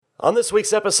On this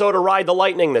week's episode of Ride the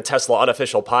Lightning, the Tesla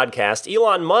unofficial podcast,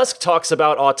 Elon Musk talks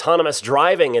about autonomous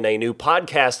driving in a new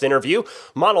podcast interview.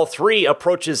 Model 3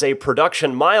 approaches a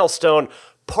production milestone.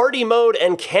 Party mode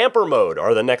and camper mode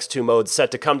are the next two modes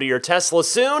set to come to your Tesla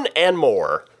soon, and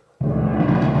more.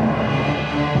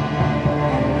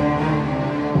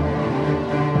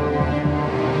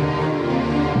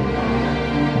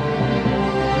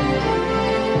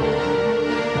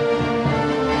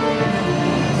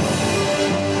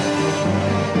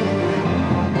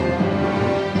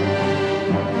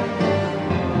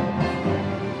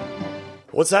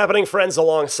 What's happening, friends?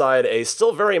 Alongside a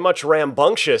still very much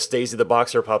rambunctious Daisy the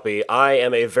Boxer Puppy, I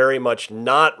am a very much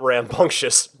not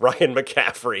rambunctious Ryan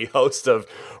McCaffrey, host of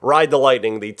Ride the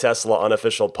Lightning, the Tesla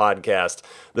unofficial podcast.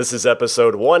 This is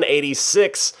episode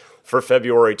 186 for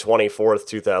February 24th,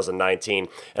 2019.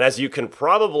 And as you can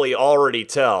probably already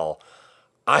tell,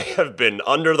 I have been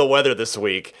under the weather this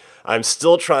week. I'm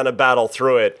still trying to battle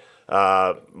through it.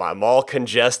 I'm all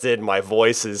congested. My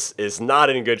voice is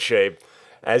not in good shape,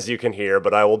 as you can hear,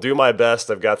 but I will do my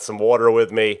best. I've got some water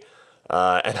with me,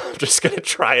 and I'm just going to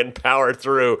try and power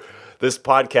through this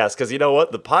podcast, because you know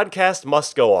what? The podcast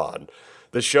must go on.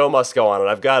 The show must go on, and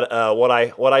I've got what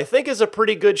I think is a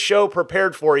pretty good show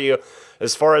prepared for you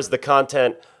as far as the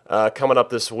content coming up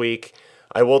this week.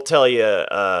 I will tell you,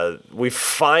 we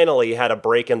finally had a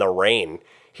break in the rain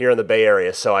here in the Bay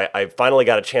Area, so I finally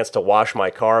got a chance to wash my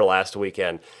car last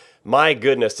weekend. My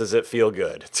goodness, does it feel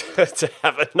good to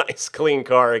have a nice, clean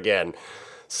car again.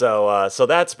 So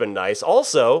that's been nice.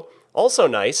 Also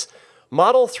nice,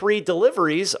 Model 3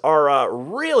 deliveries are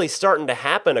really starting to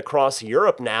happen across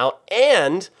Europe now,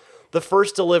 and the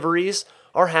first deliveries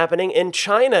are happening in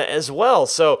China as well.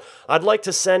 So I'd like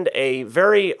to send a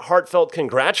very heartfelt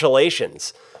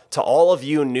congratulations to all of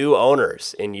you new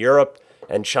owners in Europe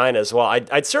and China as well.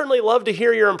 I'd certainly love to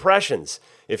hear your impressions.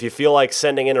 If you feel like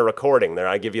sending in a recording there,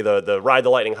 I give you the Ride the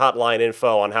Lightning hotline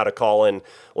info on how to call in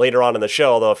later on in the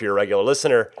show, although if you're a regular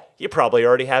listener, you probably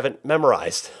already have it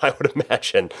memorized, I would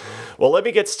imagine. Well, let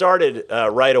me get started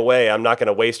right away. I'm not going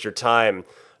to waste your time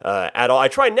at all. I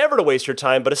try never to waste your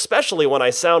time, but especially when I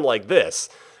sound like this,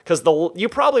 because you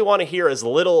probably want to hear as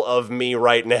little of me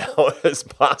right now as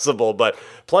possible, but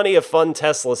plenty of fun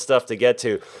Tesla stuff to get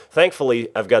to. Thankfully,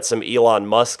 I've got some Elon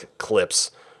Musk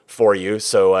clips for you,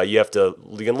 so you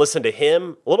can listen to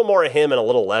him, a little more of him and a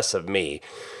little less of me.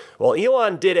 Well,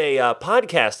 Elon did a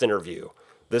podcast interview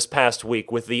this past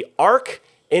week with the ARK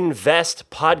Invest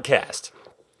podcast,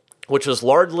 which was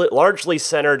largely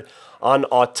centered on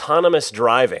autonomous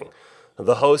driving.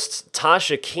 The hosts,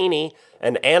 Tasha Keeney,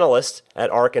 an analyst at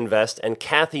ARK Invest, and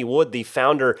Kathy Wood, the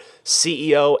founder,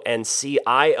 CEO, and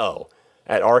CIO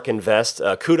at ARK Invest.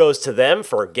 Kudos to them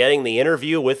for getting the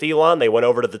interview with Elon. They went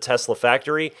over to the Tesla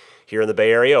factory here in the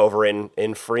Bay Area over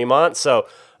in Fremont. So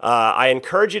I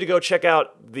encourage you to go check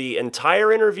out the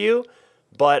entire interview,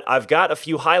 but I've got a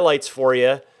few highlights for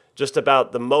you just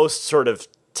about the most sort of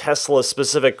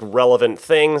Tesla-specific relevant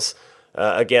things.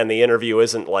 Again, the interview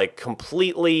isn't like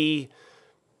completely...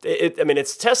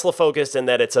 it's Tesla-focused in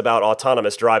that it's about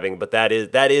autonomous driving, but that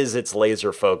is its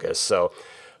laser focus. So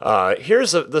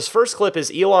this first clip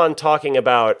is Elon talking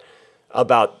about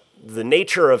the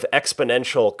nature of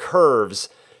exponential curves,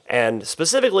 and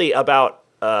specifically about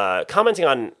commenting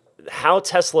on how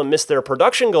Tesla missed their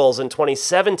production goals in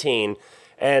 2017,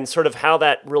 and sort of how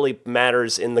that really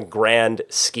matters in the grand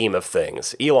scheme of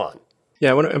things. Elon.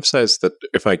 Yeah, I want to emphasize that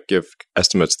if I give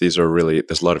estimates, there's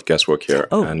a lot of guesswork here.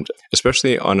 Oh. And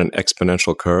especially on an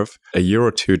exponential curve, a year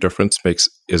or two difference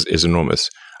is enormous.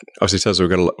 Obviously, Tesla,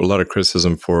 we got a lot of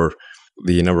criticism for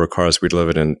the number of cars we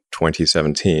delivered in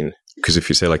 2017. Because if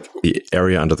you say like the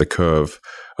area under the curve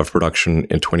of production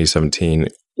in 2017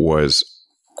 was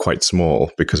quite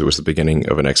small because it was the beginning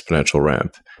of an exponential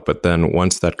ramp. But then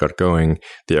once that got going,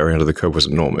 the area under the curve was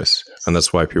enormous. And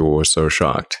that's why people were so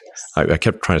shocked. I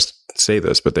kept trying to say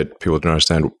this, but people don't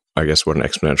understand, I guess, what an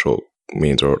exponential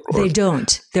means. Or they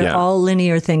don't. They're all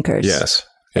linear thinkers.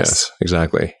 Yes,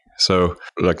 exactly. So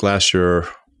like last year,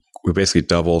 we basically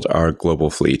doubled our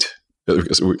global fleet.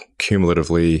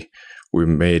 Cumulatively, we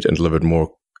made and delivered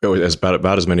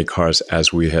about as many cars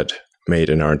as we had made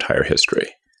in our entire history.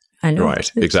 I know.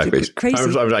 Right, exactly. Crazy.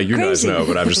 You guys know,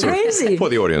 but I'm just crazy for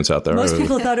the audience out there. Most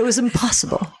people thought it was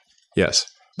impossible. Yes.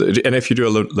 And if you do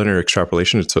a linear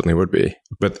extrapolation, it certainly would be.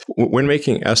 But when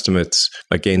making estimates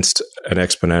against an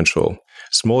exponential,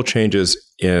 small changes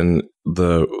in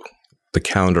the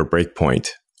calendar breakpoint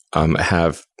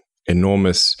have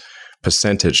enormous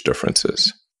percentage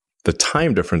differences. The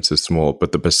time difference is small,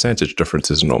 but the percentage difference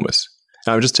is enormous.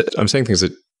 I'm saying things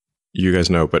that you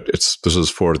guys know, but this is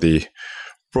for the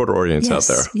broader audience out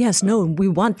there. Yes, no, we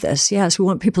want this. Yes, we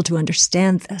want people to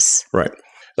understand this. Right.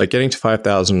 Like getting to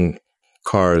 5,000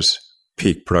 cars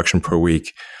peak production per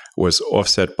week was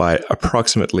offset by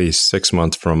approximately 6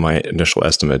 months from my initial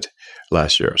estimate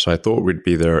last year. So I thought we'd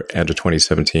be there end of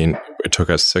 2017. It took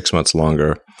us 6 months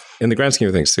longer. In the grand scheme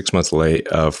of things, 6 months delay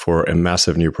for a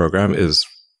massive new program is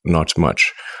not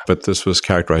much. But this was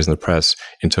characterized in the press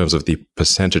in terms of the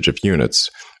percentage of units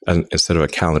instead of a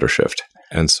calendar shift.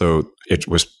 And so it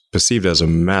was perceived as a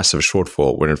massive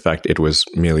shortfall when in fact it was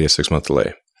merely a 6-month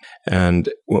delay. And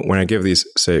when I give these,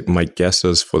 say, my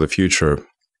guesses for the future,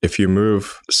 if you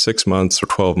move 6 months or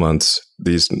 12 months,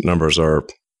 these numbers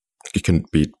it can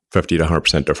be 50 to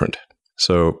 100% different.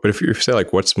 So, but if you say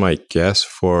like, what's my guess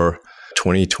for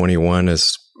 2021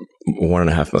 is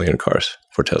 1.5 million cars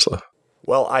for Tesla.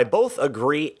 Well, I both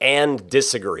agree and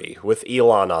disagree with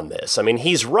Elon on this. I mean,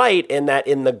 he's right in that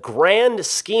in the grand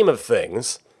scheme of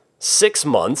things, 6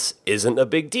 months isn't a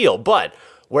big deal. But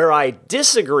where I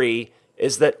disagree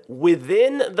is that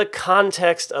within the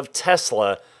context of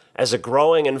Tesla as a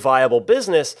growing and viable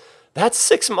business, that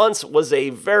 6 months was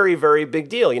a very, very big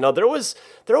deal. You know, there was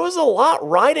a lot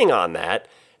riding on that,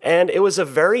 and it was a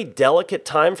very delicate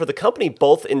time for the company,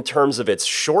 both in terms of its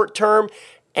short-term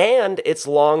and its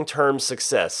long-term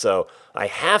success. So I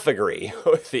half agree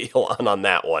with Elon on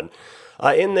that one.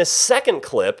 In this second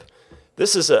clip,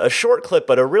 this is a short clip,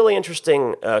 but a really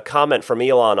interesting comment from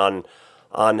Elon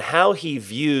on how he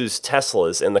views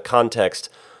Teslas in the context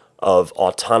of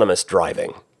autonomous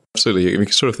driving. Absolutely. You can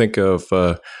sort of think of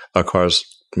our cars,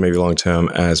 maybe long-term,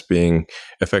 as being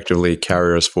effectively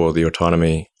carriers for the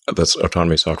autonomy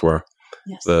software.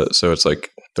 Yes. So it's like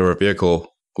they're a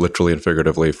vehicle, literally and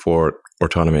figuratively, for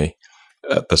autonomy.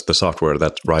 That's the software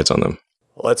that rides on them.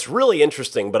 Well, that's really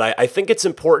interesting, but I think it's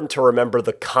important to remember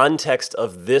the context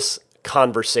of this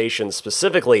conversation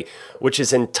specifically, which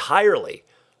is entirely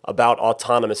about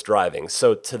autonomous driving.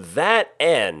 So to that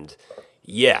end,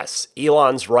 yes,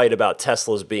 Elon's right about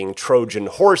Teslas being Trojan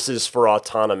horses for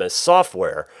autonomous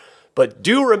software, but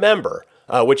do remember,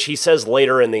 which he says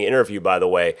later in the interview, by the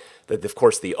way, that of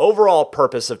course the overall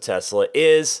purpose of Tesla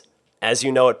is, as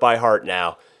you know it by heart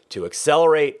now, to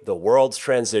accelerate the world's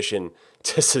transition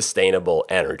to sustainable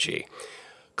energy.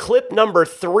 Clip number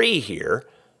 3 here,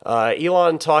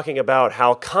 Elon talking about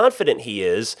how confident he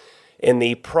is in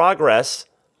the progress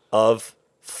of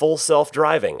full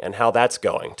self-driving and how that's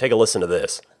going. Take a listen to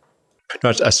this.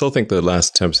 No, I still think the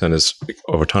last 10%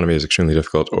 of autonomy is extremely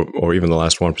difficult, or even the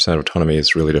last 1% of autonomy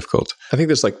is really difficult. I think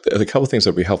there's like a couple of things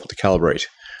that would be helpful to calibrate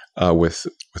with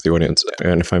the audience.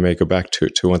 And if I may go back to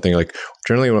one thing, like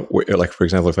generally, like for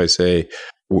example, if I say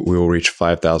we will reach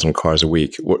 5,000 cars a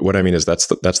week, what I mean is that's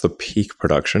the peak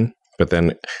production. But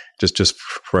then just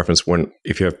for reference,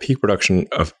 if you have peak production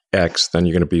of X, then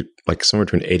you're going to be like somewhere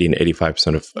between 80 and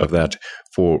 85% of that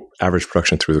for average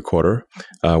production through the quarter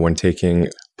when taking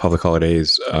public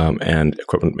holidays and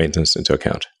equipment maintenance into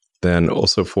account. Then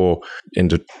also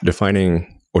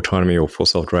defining autonomy or full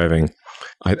self-driving,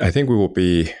 I think we will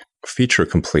be feature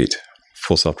complete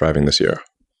full self-driving this year,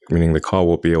 meaning the car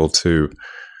will be able to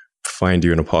find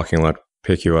you in a parking lot,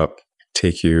 pick you up,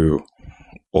 take you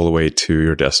all the way to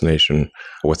your destination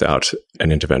without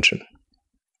an intervention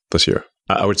this year.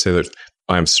 I would say that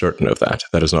I'm certain of that.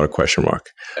 That is not a question mark.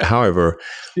 However,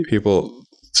 people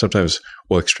sometimes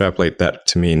will extrapolate that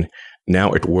to mean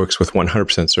now it works with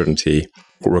 100% certainty,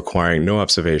 requiring no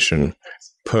observation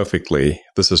perfectly.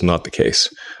 This is not the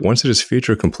case. Once it is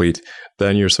feature complete,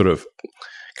 then you're sort of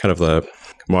kind of the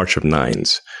march of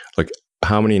nines. Like,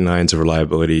 how many nines of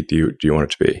reliability do you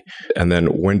want it to be? And then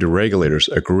when do regulators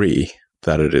agree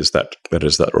that it is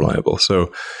that reliable?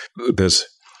 So there's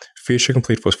feature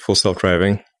complete for full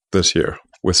self-driving this year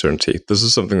with certainty. This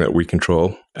is something that we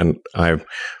control, and I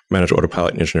manage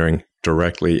autopilot engineering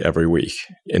directly every week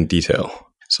in detail.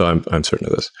 So I'm certain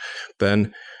of this.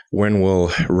 Then when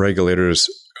will regulators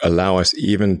allow us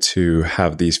even to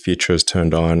have these features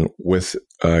turned on with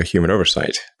human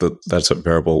oversight? That's a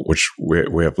variable which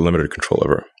we have limited control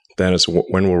over. Then it's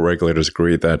when will regulators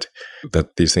agree that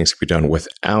these things can be done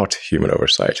without human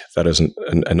oversight? That is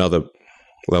another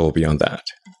level beyond that.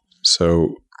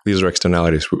 So these are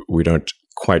externalities we don't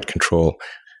quite control,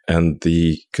 and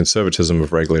the conservatism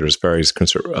of regulators varies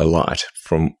a lot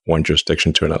from one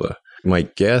jurisdiction to another. My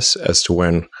guess as to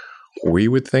when we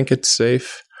would think it's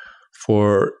safe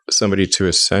for somebody to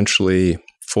essentially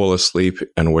fall asleep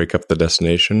and wake up at the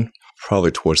destination,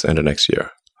 probably towards the end of next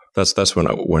year. That's when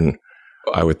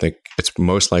I would think it's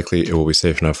most likely it will be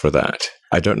safe enough for that.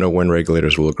 I don't know when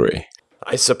regulators will agree.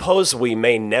 I suppose we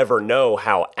may never know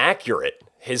how accurate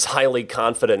his highly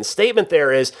confident statement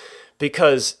there is,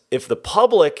 because if the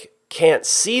public can't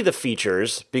see the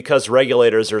features because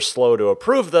regulators are slow to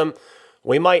approve them,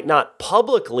 we might not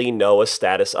publicly know a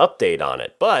status update on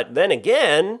it. But then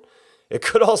again, it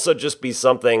could also just be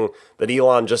something that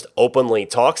Elon just openly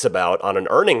talks about on an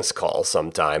earnings call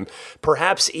sometime,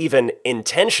 perhaps even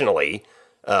intentionally,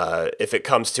 if it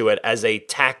comes to it, as a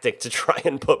tactic to try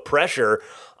and put pressure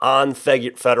on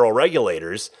federal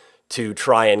regulators to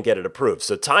try and get it approved.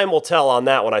 So time will tell on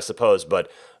that one, I suppose, but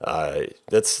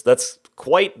that's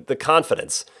quite the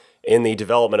confidence in the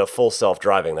development of full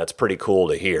self-driving. That's pretty cool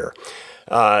to hear.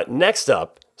 Next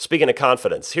up, speaking of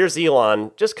confidence, here's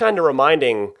Elon just kind of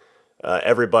reminding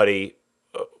everybody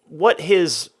what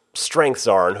his strengths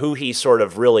are and who he sort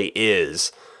of really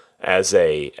is as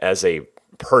a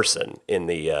person in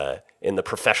the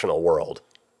professional world.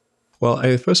 Well,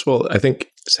 first of all, I think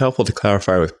it's helpful to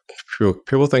clarify with people.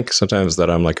 People think sometimes that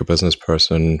I'm like a business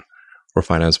person or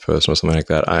finance person or something like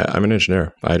that. I'm an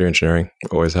engineer. I do engineering,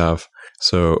 always have.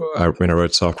 So I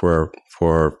wrote software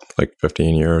for like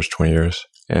 15 years, 20 years,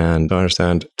 and I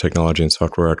understand technology and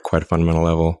software at quite a fundamental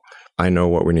level. I know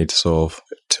what we need to solve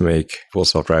to make full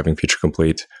self-driving feature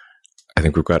complete. I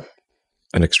think we've got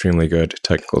an extremely good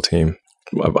technical team.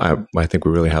 I think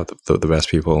we really have the best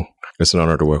people. It's an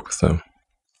honor to work with them.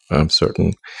 I'm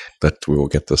certain that we will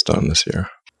get this done this year.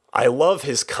 I love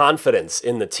his confidence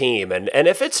in the team. And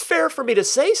if it's fair for me to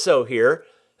say so here,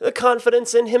 the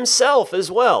confidence in himself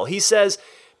as well. He says,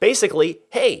 basically,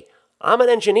 hey, I'm an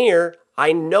engineer.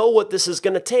 I know what this is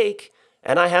going to take,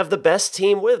 and I have the best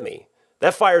team with me.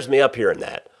 That fires me up hearing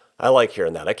that. I like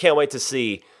hearing that. I can't wait to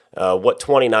see what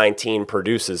 2019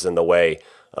 produces in the way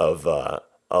of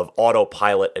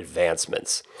autopilot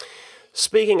advancements.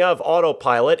 Speaking of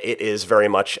autopilot, it is very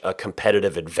much a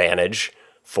competitive advantage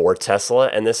for Tesla,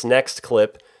 and this next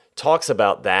clip talks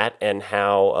about that and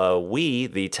how we,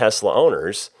 the Tesla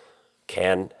owners,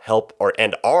 can help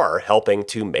and are helping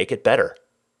to make it better.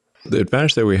 The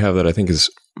advantage that we have that I think is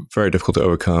very difficult to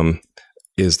overcome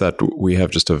is that we have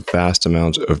just a vast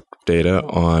amount of data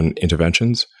on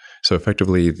interventions. So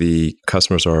effectively, the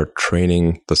customers are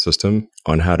training the system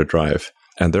on how to drive.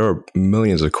 And there are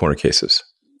millions of corner cases.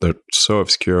 They're so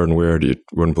obscure and weird, you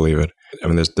wouldn't believe it. I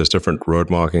mean, there's different road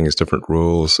markings, different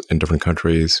rules in different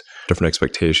countries, different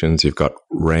expectations. You've got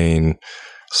rain,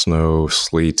 snow,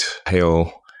 sleet,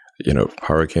 hail,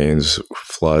 hurricanes,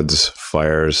 floods,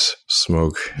 fires,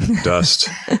 smoke, dust.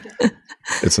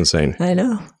 It's insane. I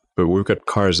know. But we've got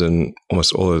cars in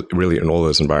almost in all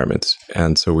those environments.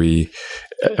 And so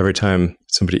every time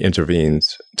somebody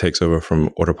intervenes, takes over from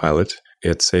autopilot,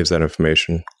 it saves that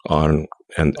information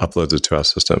and uploads it to our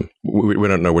system. We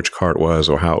don't know which car it was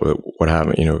or what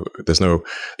happened. There's no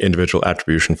individual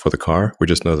attribution for the car. We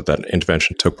just know that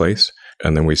intervention took place,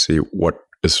 and then we see what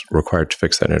is required to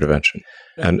fix that intervention.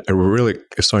 And we're really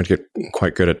starting to get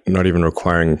quite good at not even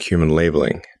requiring human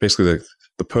labeling. Basically,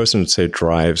 the person, say,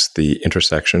 drives the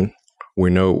intersection, we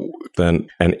know then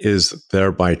and is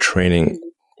thereby training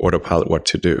autopilot what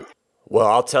to do. Well,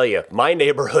 I'll tell you, my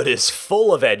neighborhood is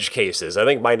full of edge cases. I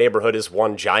think my neighborhood is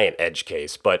one giant edge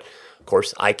case, but of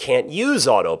course I can't use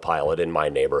autopilot in my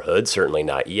neighborhood, certainly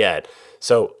not yet.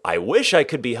 So I wish I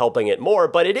could be helping it more,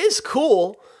 but it is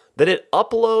cool that it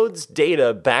uploads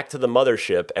data back to the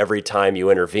mothership every time you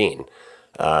intervene.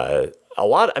 I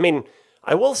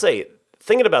will say,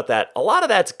 thinking about that, a lot of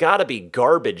that's got to be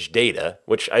garbage data,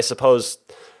 which I suppose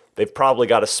they've probably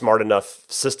got a smart enough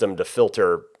system to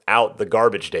filter out the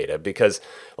garbage data, because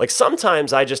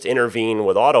sometimes I just intervene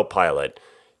with autopilot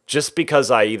just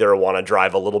because I either want to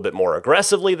drive a little bit more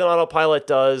aggressively than autopilot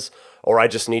does, or I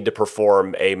just need to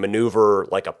perform a maneuver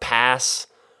like a pass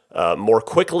more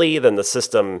quickly than the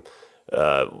system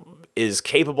is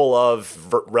capable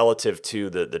of relative to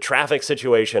the traffic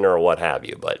situation or what have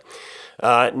you. But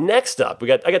next up,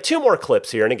 I got two more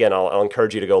clips here, and again, I'll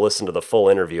encourage you to go listen to the full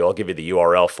interview. I'll give you the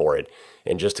URL for it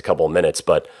in just a couple of minutes,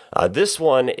 but this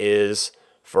one is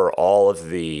for all of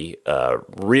the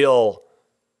real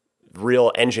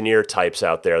engineer types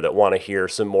out there that want to hear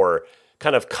some more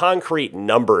kind of concrete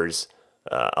numbers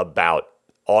about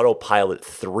Autopilot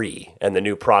 3 and the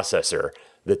new processor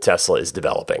that Tesla is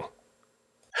developing.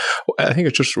 Well, I think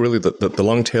it's just really the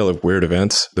long tail of weird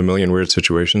events, the million weird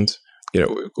situations,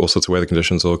 all sorts of weather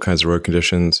conditions, all kinds of road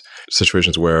conditions,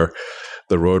 situations where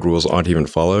the road rules aren't even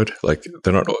followed.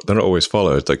 They're not always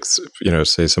followed.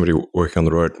 Say somebody working on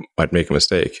the road might make a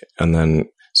mistake, and then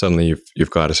suddenly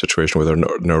you've got a situation where there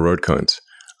are no road cones,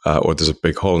 or there's a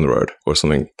big hole in the road, or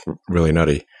something really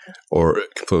nutty, or a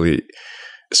completely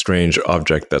strange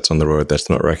object that's on the road that's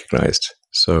not recognized.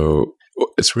 So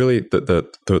it's really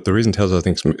the reason Tesla, I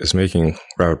think, is making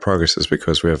rapid progress is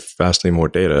because we have vastly more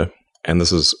data and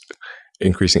this is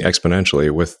increasing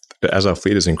exponentially as our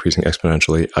fleet is increasing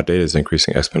exponentially, our data is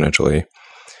increasing exponentially,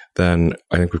 then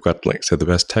I think we've got, like I said, the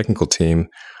best technical team.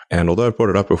 And although I brought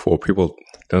it up before, people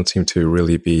don't seem to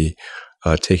really be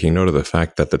taking note of the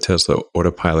fact that the Tesla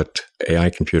Autopilot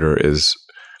AI computer is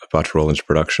about to roll into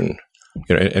production.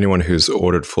 Anyone who's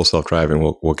ordered full self-driving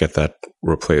will get that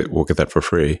will get that for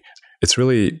free. It's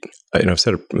really, I've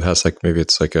said it has maybe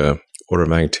it's like a order of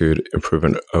magnitude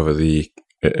improvement over the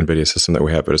NVIDIA system that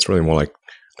we have, but it's really more like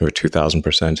maybe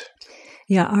 2,000%.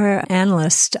 Yeah, our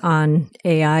analyst on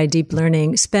AI deep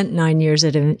learning spent 9 years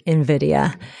at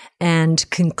NVIDIA and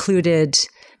concluded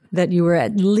that you were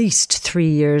at least 3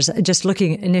 years, just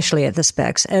looking initially at the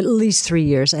specs, at least 3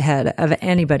 years ahead of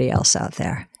anybody else out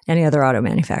there, any other auto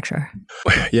manufacturer.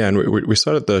 Yeah, and we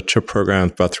started the chip program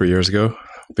about 3 years ago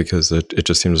because it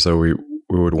just seemed as though we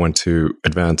would want to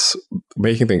advance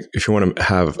making things. If you want to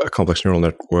have a complex neural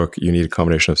network, you need a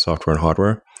combination of software and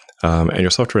hardware. And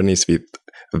your software needs to be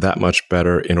that much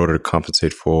better in order to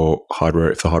compensate for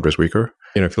hardware if the hardware is weaker.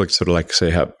 If you look sort of like, say,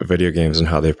 how video games and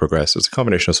how they've progressed, it's a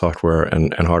combination of software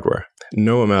and hardware.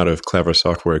 No amount of clever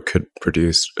software could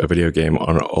produce a video game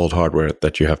on old hardware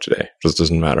that you have today. It just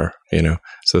doesn't matter,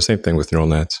 So the same thing with neural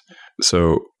nets.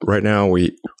 So right now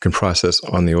we can process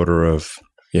on the order of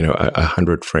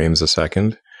 100 frames a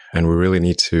second, and we really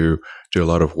need to do a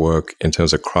lot of work in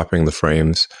terms of cropping the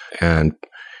frames and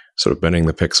sort of bending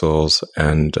the pixels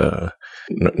and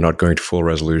not going to full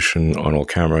resolution on all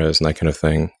cameras and that kind of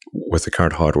thing with the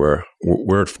current hardware.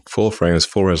 We're at full frames,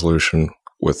 full resolution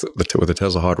with the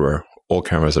Tesla hardware, all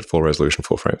cameras at full resolution,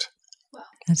 full frames.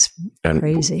 That's and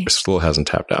crazy. It still hasn't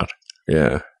tapped out.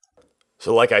 Yeah.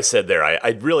 So like I said there,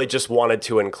 I really just wanted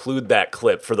to include that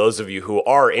clip for those of you who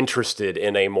are interested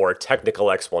in a more technical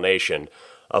explanation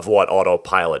of what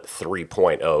Autopilot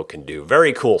 3.0 can do.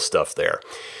 Very cool stuff there.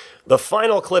 The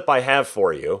final clip I have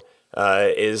for you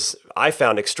is I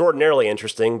found extraordinarily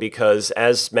interesting because,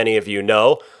 as many of you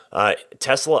know,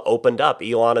 Tesla opened up,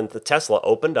 Elon and the Tesla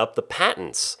opened up the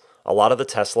patents, a lot of the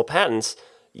Tesla patents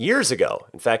years ago.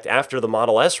 In fact, after the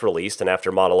Model S released and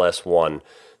after Model S won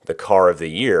the car of the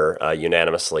year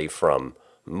unanimously from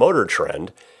Motor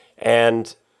Trend,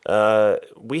 and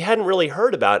we hadn't really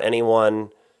heard about anyone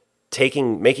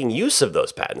making use of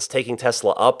those patents, taking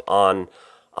Tesla up on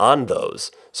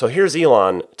those. So here's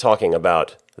Elon talking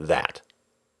about that.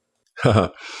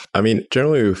 I mean,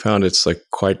 generally we found it's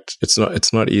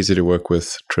not easy to work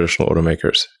with traditional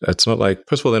automakers. It's not like,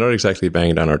 first of all, they're not exactly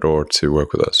banging down our door to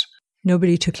work with us.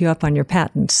 Nobody took you up on your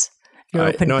patents.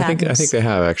 I think they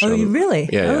have actually. Oh, really?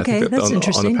 Yeah. Okay, that's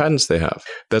interesting. On the patents they have.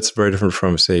 That's very different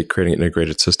from, say, creating an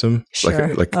integrated system. Sure. If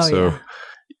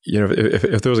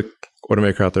there was an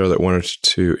automaker out there that wanted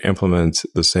to implement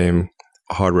the same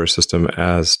hardware system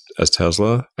as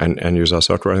Tesla and use our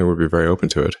software, I think we'd be very open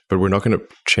to it. But we're not going to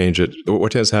change it.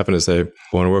 What tends to happen is they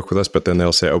want to work with us, but then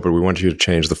they'll say, oh, but we want you to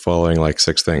change the following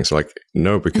 6 things.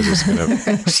 No, because it's going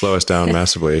to slow us down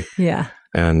massively. Yeah.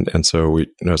 And so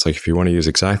it's like, if you want to use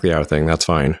exactly our thing, that's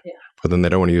fine. Yeah. But then they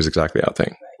don't want to use exactly our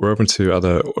thing. Right. We're open to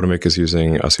other automakers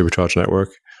using our Supercharge network.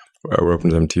 We're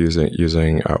open to them to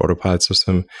using our Autopilot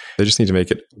system. They just need to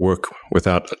make it work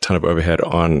without a ton of overhead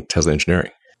on Tesla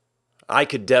engineering. I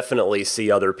could definitely see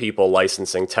other people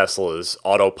licensing Tesla's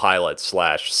Autopilot /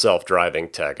 self-driving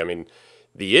tech. I mean,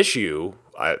 the issue,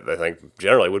 I think,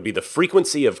 generally would be the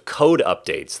frequency of code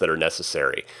updates that are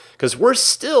necessary. Because we're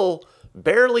still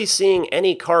barely seeing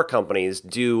any car companies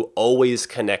do always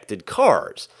connected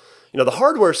cars. The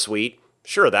hardware suite,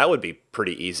 sure, that would be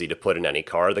pretty easy to put in any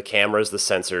car. The cameras, the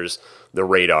sensors, the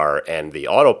radar, and the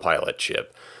autopilot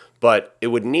chip. But it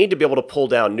would need to be able to pull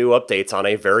down new updates on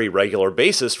a very regular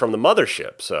basis from the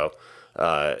mothership. So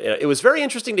it was very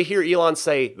interesting to hear Elon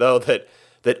say, though, that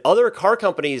other car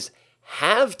companies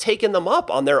have taken them up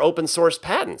on their open source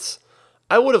patents.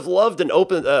 I would have loved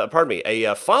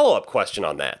a follow-up question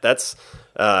on that. That's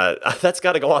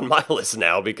got to go on my list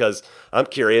now because I'm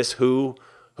curious who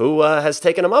has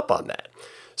taken them up on that.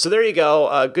 So there you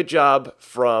go. Good job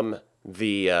from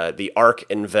the ARK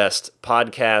Invest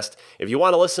podcast. If you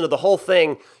want to listen to the whole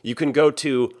thing, you can go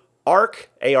to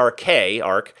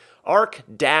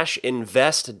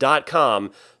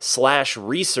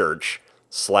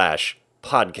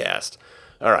ark-invest.com/research/podcast.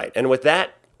 All right. And with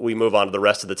that, we move on to the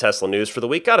rest of the Tesla news for the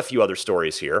week. Got a few other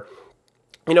stories here.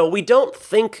 We don't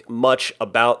think much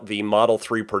about the Model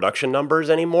 3 production numbers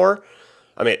anymore.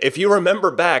 I mean, if you remember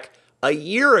back a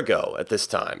year ago at this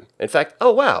time, in fact,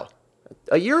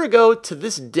 a year ago to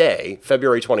this day,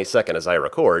 February 22nd, as I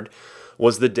record,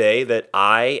 was the day that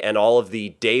I and all of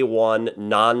the day one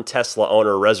non-Tesla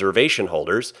owner reservation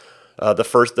holders, the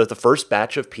first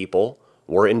batch of people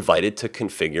were invited to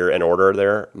configure and order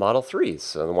their Model 3s.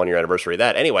 So the 1-year anniversary of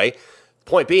that. Anyway,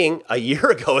 point being, a year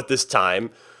ago at this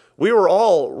time, we were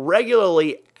all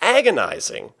regularly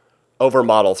agonizing over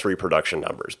Model 3 production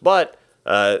numbers. But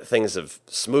things have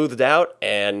smoothed out,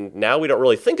 and now we don't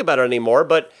really think about it anymore.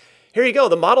 But here you go.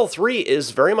 The Model 3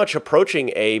 is very much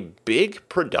approaching a big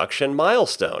production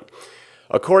milestone.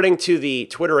 According to the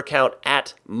Twitter account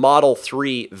at Model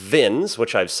 3 VINs,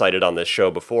 which I've cited on this show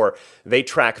before, they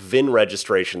track VIN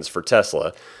registrations for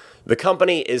Tesla. The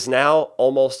company is now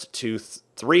almost to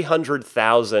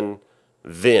 300,000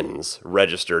 VINs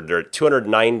registered. They're at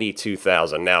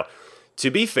 292,000. Now, to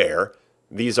be fair,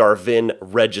 these are VIN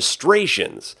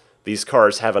registrations. These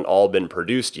cars haven't all been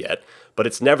produced yet, but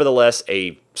it's nevertheless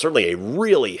certainly a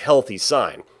really healthy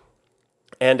sign.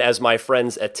 And as my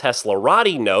friends at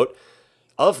Teslarati note,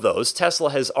 of those, Tesla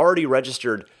has already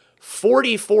registered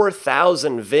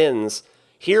 44,000 VINs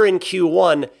here in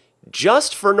Q1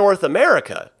 just for North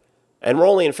America. And we're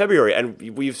only in February.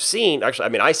 And we've seen,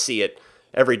 I see it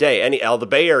every day. The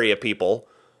Bay Area people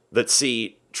that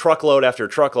see truckload after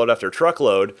truckload after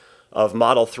truckload of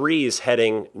Model 3s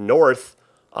heading north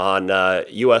on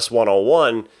US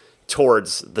 101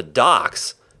 towards the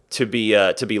docks to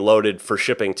be loaded for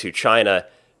shipping to China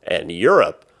and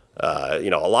Europe. A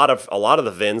lot of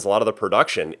the VINs, a lot of the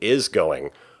production is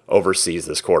going overseas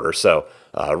this quarter. So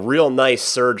real nice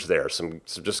surge there. Some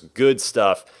just good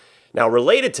stuff. Now,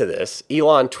 related to this,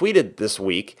 Elon tweeted this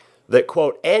week that,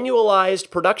 quote,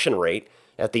 annualized production rate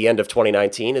at the end of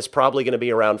 2019 is probably going to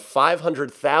be around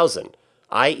 500,000,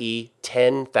 i.e.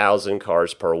 10,000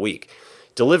 cars per week.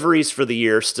 Deliveries for the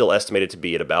year still estimated to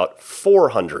be at about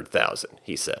 400,000,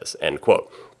 he says, end quote.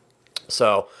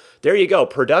 So there you go.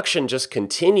 Production just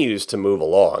continues to move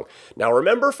along. Now,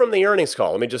 remember from the earnings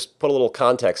call, let me just put a little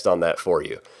context on that for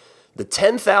you. The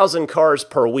 10,000 cars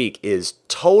per week is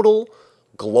total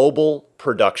global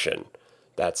production.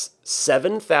 That's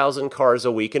 7,000 cars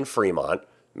a week in Fremont,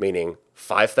 meaning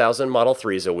 5,000 Model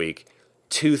 3s a week,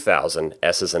 2,000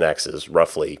 S's and X's,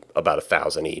 roughly about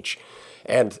 1,000 each.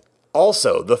 And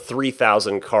also the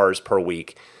 3,000 cars per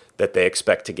week that they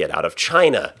expect to get out of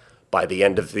China by the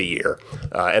end of the year.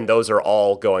 And those are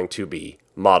all going to be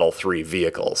Model 3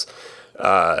 vehicles.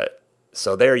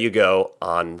 So there you go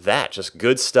on that. Just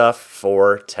good stuff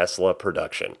for Tesla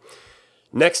production.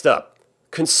 Next up,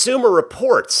 Consumer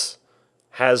Reports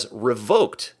has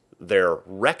revoked their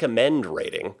recommend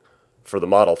rating for the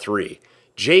Model 3.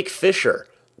 Jake Fisher,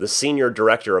 the senior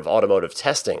director of automotive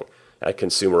testing at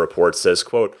Consumer Reports, says,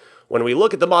 quote, when we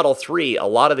look at the Model 3, a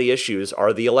lot of the issues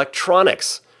are the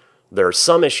electronics. There are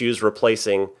some issues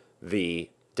replacing the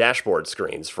dashboard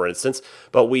screens, for instance,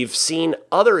 but we've seen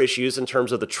other issues in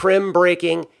terms of the trim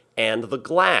breaking and the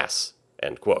glass,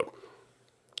 end quote.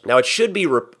 Now, it should be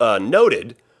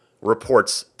noted,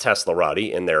 reports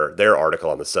Teslarati in their article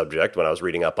on the subject when I was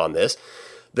reading up on this,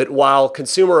 that while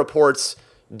Consumer Reports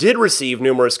did receive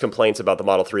numerous complaints about the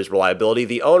Model 3's reliability,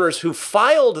 the owners who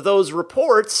filed those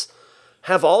reports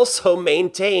have also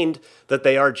maintained that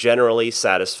they are generally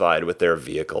satisfied with their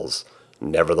vehicles.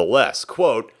 Nevertheless,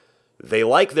 quote, they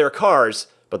like their cars,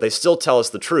 but they still tell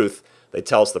us the truth. They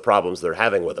tell us the problems they're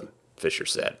having with them, Fisher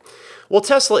said. Well,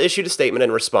 Tesla issued a statement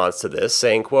in response to this,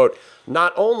 saying, quote,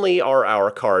 not only are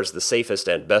our cars the safest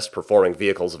and best performing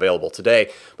vehicles available today,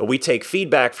 but we take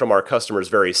feedback from our customers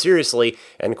very seriously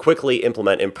and quickly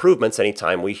implement improvements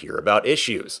anytime we hear about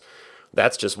issues.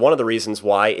 That's just one of the reasons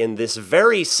why in this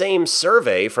very same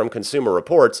survey from Consumer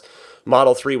Reports,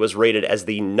 Model 3 was rated as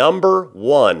the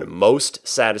 #1 most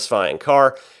satisfying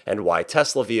car, and why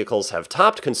Tesla vehicles have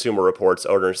topped Consumer Reports'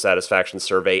 owner satisfaction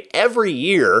survey every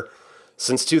year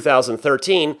since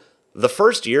 2013, the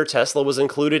first year Tesla was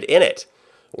included in it.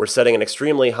 We're setting an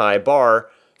extremely high bar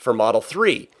for Model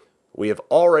 3. We have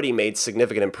already made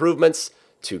significant improvements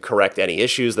to correct any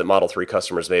issues that Model 3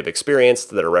 customers may have experienced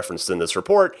that are referenced in this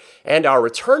report, and our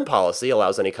return policy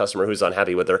allows any customer who's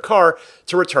unhappy with their car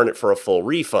to return it for a full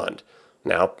refund.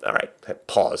 Now, all right,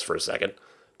 pause for a second.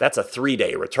 That's a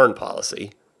 3-day return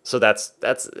policy, so that's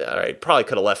all right, probably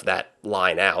could have left that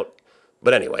line out.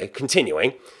 But anyway,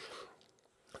 continuing.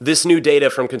 This new data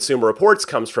from Consumer Reports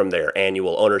comes from their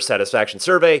annual owner satisfaction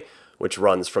survey, which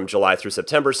runs from July through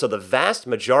September, so the vast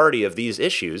majority of these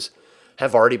issues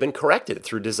have already been corrected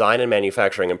through design and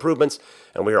manufacturing improvements,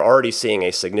 and we are already seeing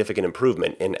a significant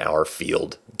improvement in our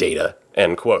field data,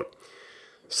 end quote.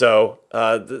 So,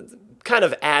 kind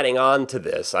of adding on to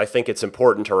this, I think it's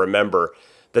important to remember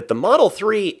that the Model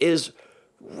 3 is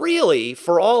really,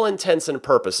 for all intents and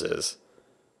purposes,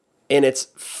 in its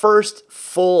first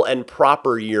full and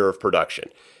proper year of production.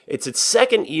 It's its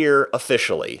second year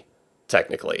officially,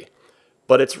 technically,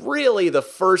 but it's really the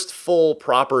first full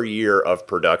proper year of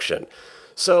production.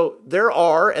 So there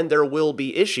are and there will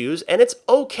be issues, and it's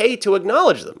okay to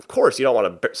acknowledge them. Of course, you don't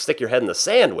want to stick your head in the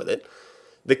sand with it.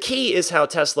 The key is how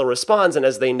Tesla responds, and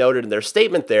as they noted in their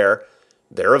statement there,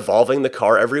 they're evolving the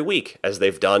car every week, as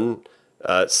they've done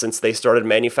since they started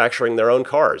manufacturing their own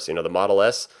cars. The Model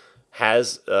S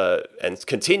has and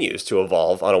continues to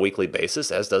evolve on a weekly basis,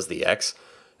 as does the X,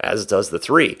 as does the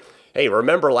 3. Hey,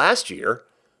 remember last year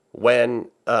when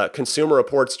Consumer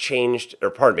Reports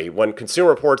when Consumer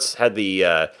Reports had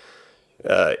the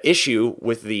issue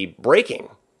with the braking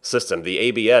system, the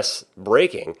ABS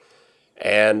braking,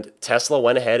 and Tesla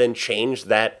went ahead and changed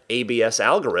that ABS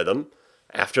algorithm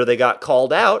after they got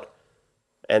called out,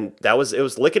 and it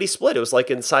was lickety-split. It was like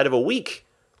inside of a week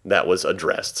that was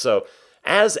addressed. So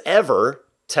as ever,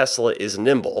 Tesla is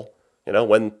nimble.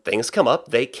 When things come up,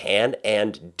 they can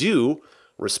and do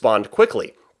respond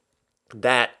quickly.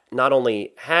 That not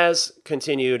only has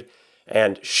continued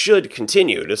and should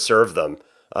continue to serve them,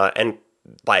 and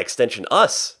by extension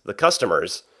us, the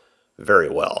customers, very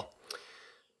well.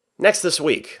 Next this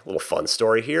week, a little fun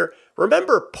story here.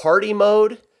 Remember party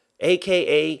mode,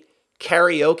 aka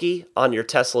karaoke on your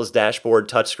Tesla's dashboard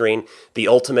touchscreen, the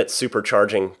ultimate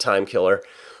supercharging time killer?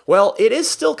 Well, it is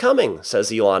still coming,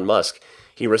 says Elon Musk.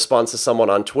 He responds to someone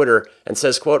on Twitter and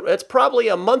says, quote, "It's probably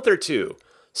a month or two.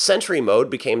 Sentry mode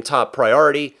became top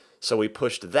priority, so we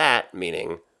pushed that,"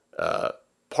 meaning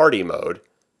party mode,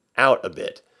 out a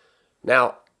bit.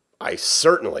 Now, I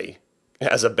certainly,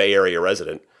 as a Bay Area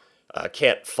resident,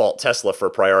 can't fault Tesla for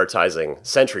prioritizing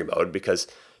Sentry mode, because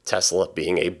Tesla,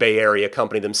 being a Bay Area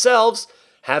company themselves,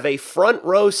 have a front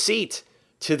row seat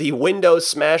to the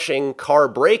window-smashing car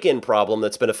break-in problem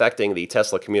that's been affecting the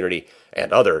Tesla community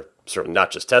and other, certainly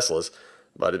not just Teslas,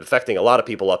 but affecting a lot of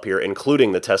people up here,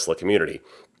 including the Tesla community.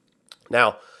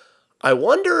 Now, I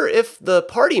wonder if the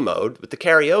party mode with the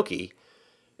karaoke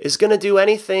is going to do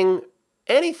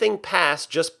anything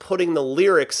past just putting the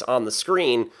lyrics on the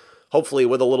screen, hopefully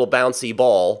with a little bouncy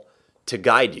ball to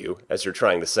guide you as you're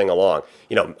trying to sing along.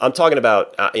 I'm talking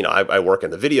about, I work in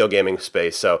the video gaming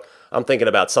space, so I'm thinking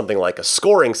about something like a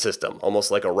scoring system,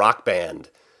 almost like a rock band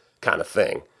kind of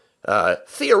thing.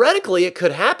 Theoretically, it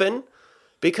could happen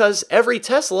because every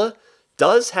Tesla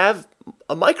does have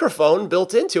a microphone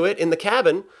built into it in the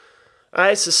cabin.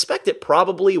 I suspect it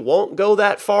probably won't go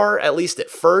that far, at least at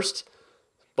first,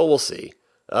 but we'll see.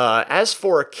 As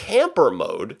for camper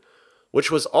mode, which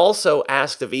was also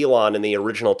asked of Elon in the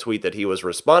original tweet that he was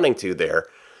responding to there,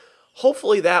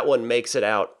 hopefully that one makes it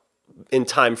out in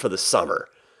time for the summer,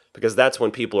 because that's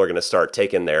when people are going to start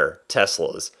taking their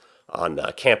Teslas on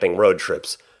camping road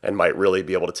trips and might really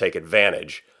be able to take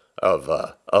advantage of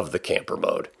the camper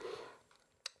mode.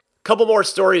 Couple more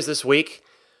stories this week.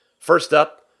 First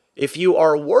up, if you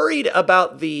are worried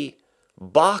about the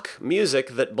Bach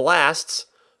music that blasts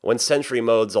when Sentry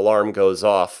mode's alarm goes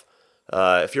off,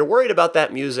 if you're worried about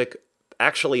that music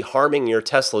actually harming your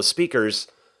Tesla speakers,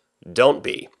 don't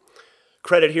be.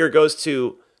 Credit here goes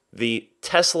to the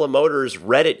Tesla Motors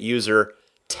Reddit user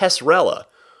Tesrella,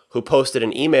 who posted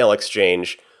an email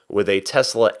exchange with a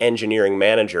Tesla engineering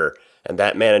manager, and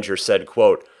that manager said,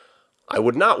 quote, "I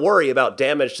would not worry about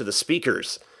damage to the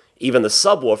speakers. Even the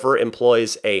subwoofer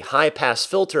employs a high-pass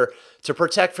filter to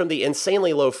protect from the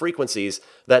insanely low frequencies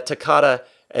that Takata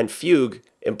and Fugue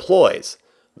employs.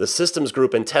 The systems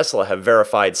group in Tesla have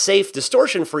verified safe,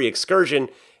 distortion-free excursion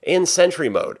in Sentry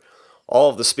mode. All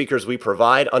of the speakers we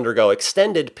provide undergo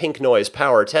extended pink noise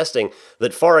power testing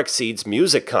that far exceeds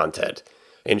music content.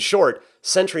 In short,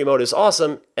 Sentry mode is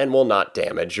awesome and will not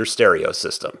damage your stereo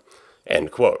system."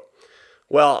 End quote.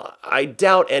 Well, I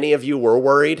doubt any of you were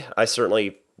worried. I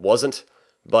certainly wasn't.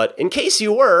 But in case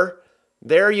you were,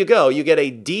 there you go. You get a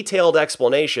detailed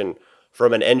explanation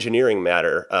from an engineering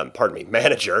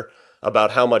manager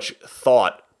about how much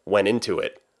thought went into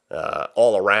it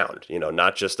all around.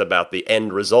 Not just about the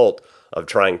end result of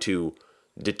trying to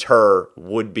deter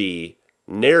would-be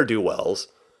ne'er-do-wells,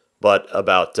 but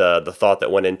about the thought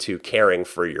that went into caring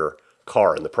for your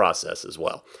car in the process as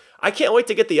well. I can't wait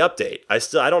to get the update.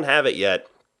 I don't have it yet,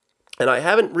 and I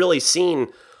haven't really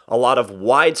seen a lot of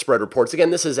widespread reports. Again,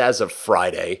 this is as of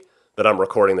Friday that I'm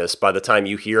recording this. By the time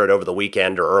you hear it over the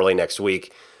weekend or early next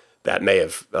week, that may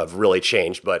have really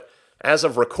changed. But as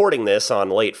of recording this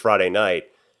on late Friday night,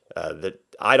 that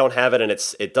I don't have it, and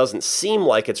it doesn't seem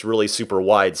like it's really super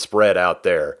widespread out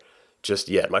there just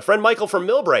yet. My friend Michael from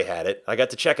Millbrae had it. I got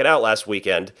to check it out last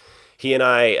weekend. He and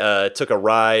I took a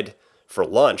ride for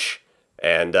lunch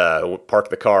and parked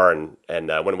the car, and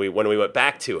when we went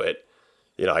back to it,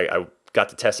 I got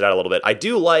to test it out a little bit. I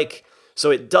do like,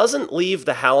 so it doesn't leave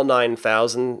the HAL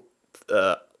 9000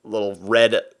 little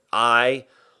red eye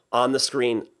on the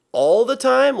screen all the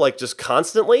time, like just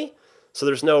constantly. So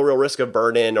there's no real risk of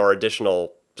burn-in or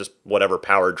additional just whatever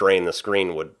power drain the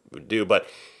screen would do. But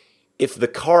if the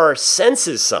car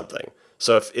senses something,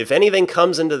 so if anything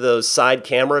comes into those side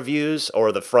camera views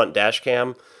or the front dash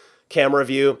cam camera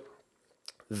view,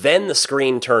 then the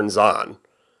screen turns on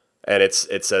and it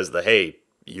says hey,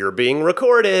 you're being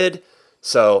recorded.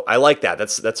 So I like that.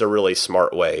 That's a really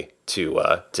smart way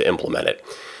to implement it.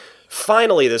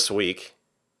 Finally this week,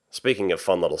 speaking of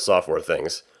fun little software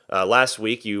things, last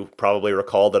week you probably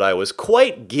recall that I was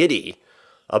quite giddy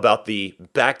about the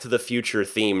Back to the Future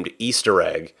themed Easter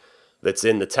egg that's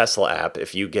in the Tesla app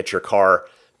if you get your car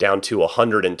down to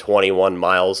 121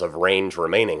 miles of range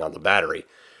remaining on the battery.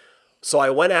 So I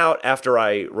went out after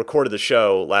I recorded the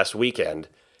show last weekend,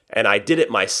 and I did it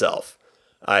myself.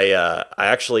 I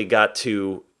actually got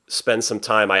to spend some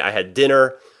time. I had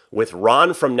dinner with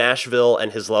Ron from Nashville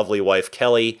and his lovely wife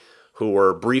Kelly, who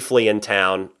were briefly in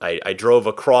town. I drove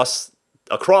across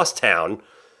town,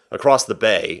 across the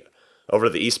bay, over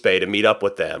to the East Bay to meet up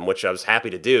with them, which I was happy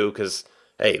to do because,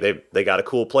 hey, they got a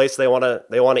cool place they want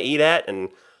to eat at, and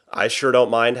I sure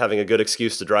don't mind having a good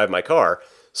excuse to drive my car.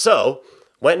 So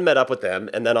went and met up with them,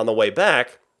 and then on the way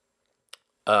back,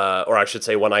 or I should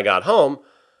say when I got home,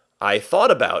 I thought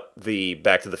about the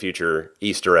Back to the Future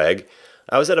Easter egg.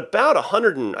 I was at about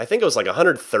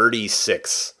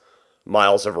 136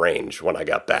 miles of range when I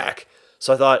got back.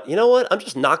 So I thought, you know what? I'm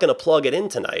just not going to plug it in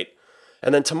tonight.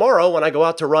 And then tomorrow when I go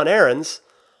out to run errands,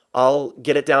 I'll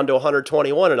get it down to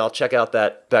 121 and I'll check out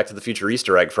that Back to the Future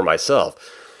Easter egg for myself.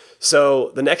 So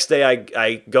the next day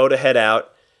I go to head out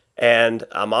and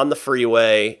I'm on the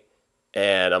freeway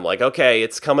and I'm like, okay,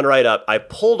 it's coming right up. I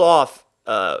pulled off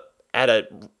at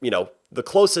the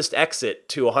closest exit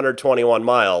to 121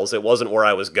 miles. It wasn't where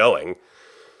I was going.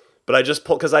 But I just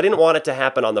pulled, because I didn't want it to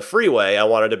happen on the freeway. I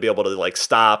wanted to be able to like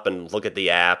stop and look at the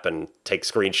app and take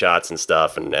screenshots and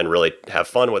stuff and really have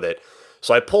fun with it.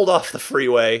 So I pulled off the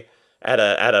freeway at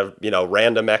a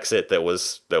random exit that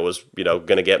was going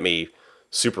to get me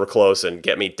super close and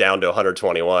get me down to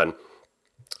 121.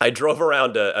 I drove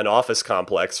around an office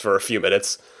complex for a few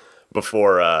minutes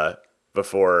before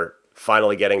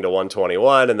finally getting to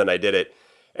 121, and then I did it.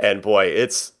 And boy,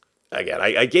 it's, again,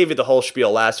 I gave you the whole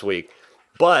spiel last week.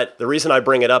 But the reason I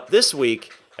bring it up this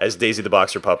week, as Daisy the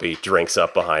Boxer Puppy drinks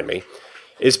up behind me,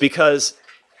 is because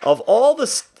of all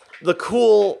the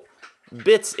cool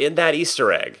bits in that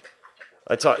Easter egg.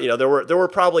 I thought, there were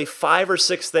probably 5 or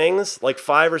 6 things, like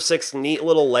 5 or 6 neat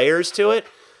little layers to it.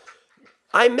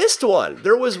 I missed one.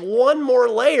 There was one more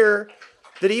layer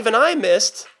that even I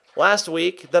missed last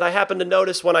week that I happened to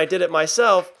notice when I did it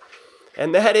myself,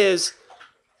 and that is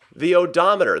the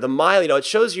odometer, the mile. It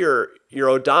shows your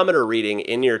odometer reading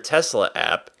in your Tesla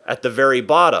app at the very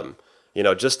bottom,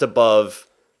 just above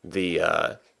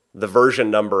the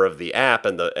version number of the app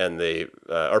and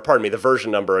the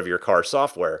version number of your car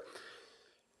software.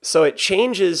 So it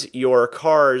changes your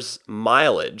car's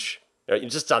mileage,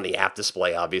 just on the app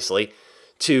display, obviously,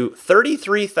 to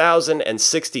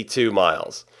 33,062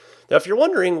 miles. Now, if you're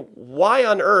wondering why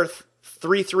on earth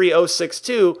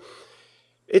 33062,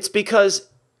 it's because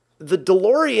the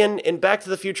DeLorean in Back to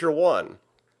the Future 1,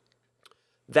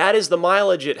 that is the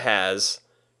mileage it has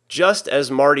just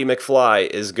as Marty McFly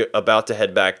is about to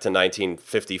head back to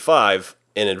 1955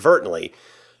 inadvertently.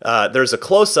 There's a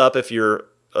close-up, if you're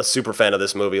a super fan of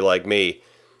this movie like me,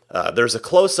 there's a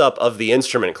close-up of the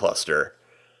instrument cluster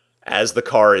as the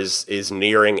car is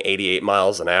nearing 88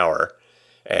 miles an hour.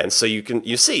 And so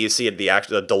you see the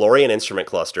actual DeLorean instrument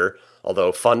cluster,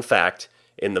 although fun fact,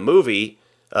 in the movie,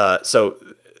 so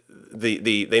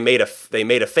they made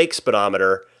a fake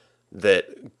speedometer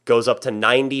that goes up to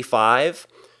 95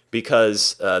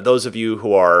 because those of you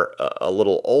who are a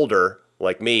little older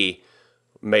like me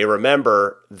may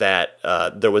remember that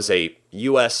there was a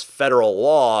U.S. federal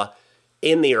law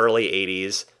in the early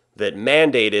 80s that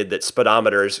mandated that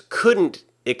speedometers couldn't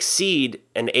exceed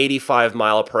an 85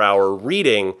 mile per hour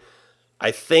reading.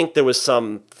 I think there was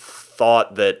some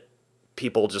thought that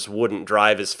people just wouldn't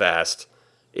drive as fast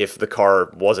if the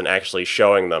car wasn't actually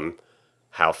showing them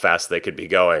how fast they could be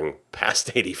going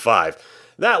past 85.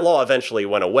 That law eventually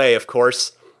went away, of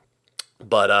course,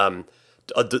 but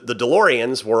the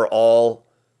DeLoreans were all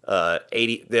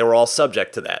they were all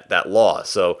subject to that law.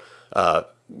 So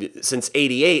since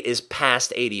 88 is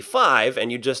past 85,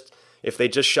 and if they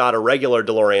just shot a regular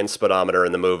DeLorean speedometer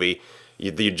in the movie,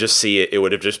 you'd just see it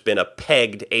would have just been a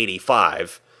pegged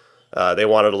 85. They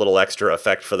wanted a little extra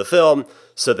effect for the film,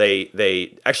 so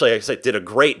they actually, like I said, did a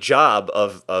great job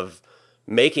of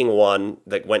making one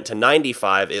that went to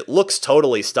 95. It looks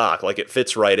totally stock, like it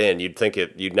fits right in. You'd think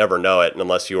you'd never know it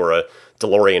unless you were a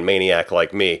DeLorean maniac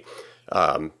like me,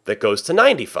 that goes to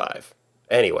 95.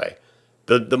 Anyway,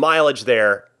 the mileage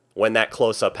there, when that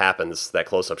close-up happens, that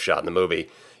close-up shot in the movie,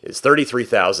 is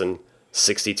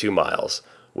 33,062 miles,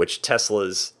 which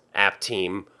Tesla's app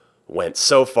team went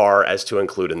so far as to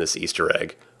include in this Easter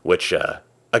egg, which,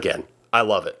 again, I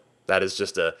love it. That is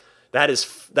just that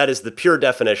is the pure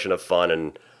definition of fun,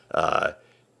 and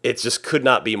it just could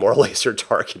not be more laser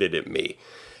targeted at me.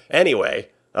 Anyway,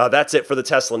 that's it for the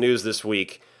Tesla news this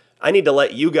week. I need to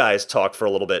let you guys talk for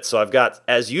a little bit, so I've got,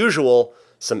 as usual,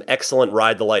 some excellent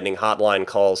Ride the Lightning hotline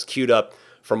calls queued up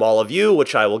from all of you,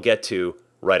 which I will get to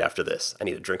right after this. I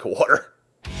need a drink of water.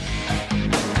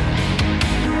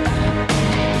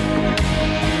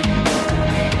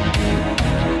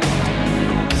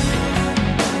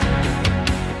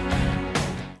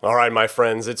 All right, my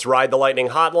friends, it's Ride the Lightning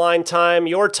hotline time.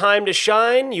 Your time to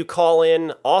shine. You call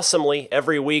in awesomely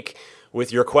every week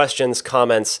with your questions,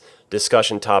 comments,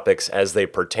 discussion topics as they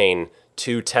pertain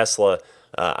to Tesla.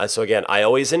 So again, I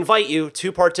always invite you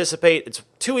to participate. It's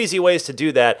two easy ways to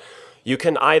do that. You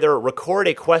can either record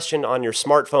a question on your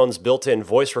smartphone's built-in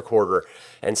voice recorder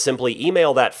and simply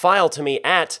email that file to me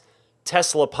at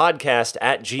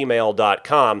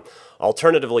teslapodcast@gmail.com.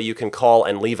 Alternatively, you can call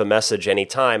and leave a message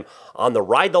anytime on the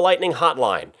Ride the Lightning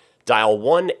hotline. Dial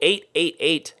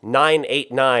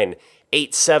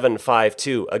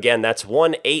 1-888-989-8752. Again, that's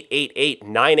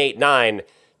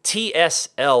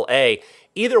 1-888-989-TSLA.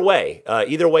 Either way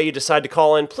you decide to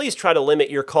call in, please try to limit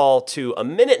your call to a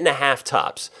minute and a half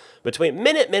tops. Between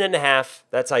minute and a half,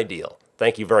 that's ideal.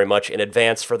 Thank you very much in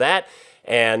advance for that.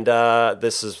 And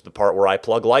this is the part where I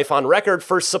plug Life on Record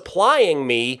for supplying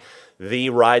me the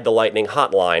Ride the Lightning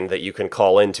hotline that you can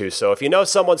call into. So if you know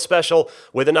someone special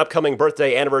with an upcoming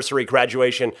birthday, anniversary,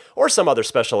 graduation, or some other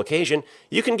special occasion,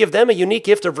 you can give them a unique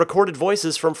gift of recorded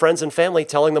voices from friends and family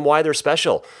telling them why they're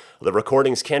special. The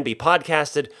recordings can be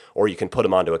podcasted, or you can put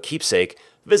them onto a keepsake.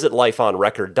 Visit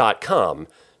lifeonrecord.com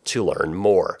to learn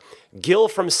more. Gil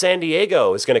from San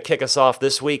Diego is going to kick us off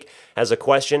this week as a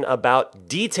question about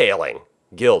detailing.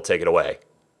 Gil, take it away.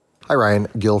 Hi, Ryan.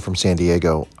 Gil from San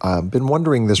Diego. I've been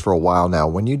wondering this for a while now.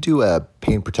 When you do a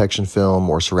paint protection film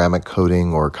or ceramic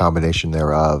coating or a combination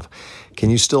thereof, can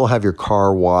you still have your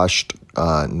car washed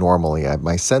normally?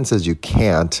 My sense is you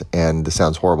can't, and this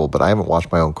sounds horrible, but I haven't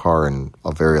washed my own car in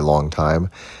a very long time,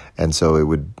 and so it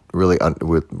would really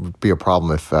would be a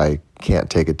problem if I can't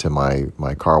take it to my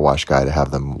car wash guy to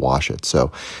have them wash it.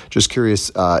 So just curious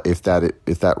if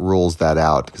that rules that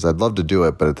out, because I'd love to do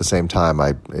it, but at the same time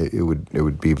it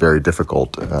would be very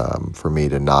difficult for me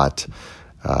to not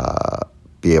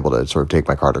be able to sort of take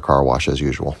my car to car wash as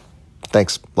usual.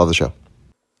 Thanks. Love the show.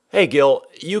 Hey, Gil,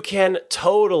 you can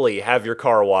totally have your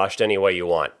car washed any way you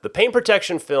want. The paint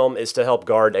protection film is to help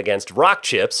guard against rock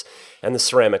chips, and the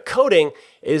ceramic coating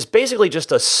is basically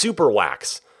just a super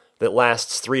wax that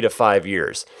lasts 3 to 5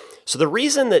 years. So the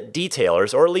reason that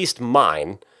detailers, or at least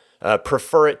mine,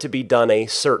 prefer it to be done a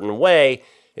certain way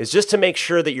is just to make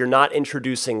sure that you're not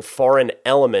introducing foreign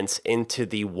elements into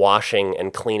the washing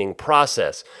and cleaning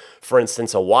process. For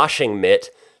instance, a washing mitt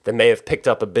that may have picked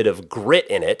up a bit of grit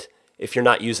in it. If you're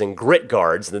not using grit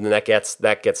guards, then that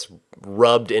gets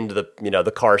rubbed into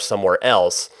the car somewhere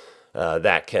else.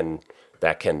 That can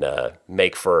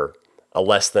make for a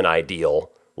less than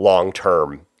ideal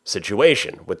long-term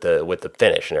situation with the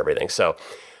finish and everything. So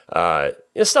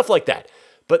stuff like that.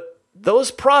 But those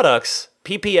products,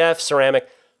 PPF, ceramic,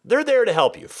 they're there to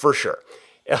help you for sure.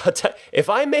 If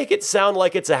I make it sound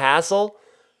like it's a hassle,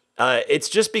 it's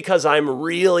just because I'm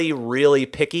really, really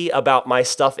picky about my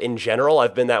stuff in general.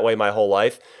 I've been that way my whole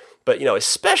life. But,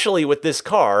 especially with this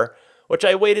car, which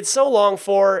I waited so long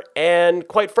for, and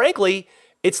quite frankly,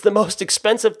 it's the most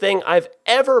expensive thing I've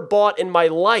ever bought in my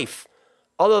life,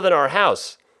 other than our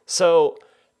house. So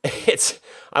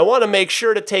I want to make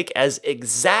sure to take as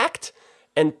exact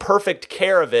and perfect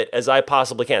care of it as I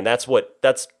possibly can. That's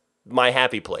my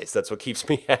happy place. That's what keeps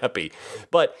me happy.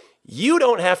 But you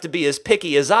don't have to be as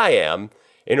picky as I am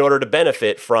in order to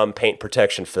benefit from paint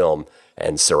protection film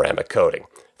and ceramic coating.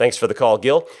 Thanks for the call,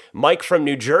 Gil. Mike from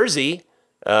New Jersey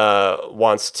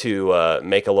wants to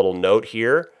make a little note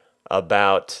here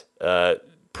about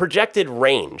projected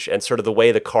range and sort of the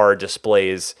way the car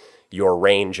displays your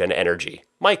range and energy.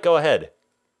 Mike, go ahead.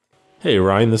 Hey,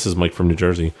 Ryan, this is Mike from New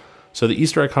Jersey. So the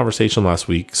Easter egg conversation last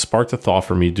week sparked a thought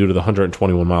for me due to the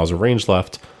 121 miles of range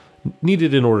left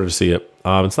needed in order to see it.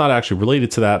 It's not actually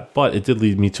related to that, but it did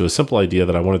lead me to a simple idea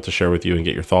that I wanted to share with you and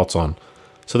get your thoughts on.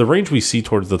 So the range we see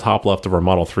towards the top left of our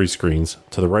Model 3 screens,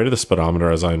 to the right of the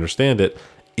speedometer as I understand it,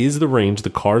 is the range the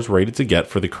car is rated to get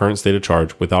for the current state of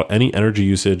charge without any energy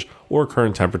usage or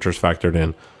current temperatures factored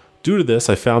in. Due to this,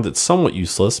 I found it somewhat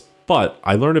useless, but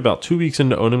I learned about 2 weeks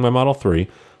into owning my Model 3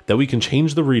 that we can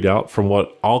change the readout from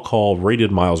what I'll call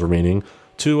rated miles remaining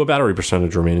to a battery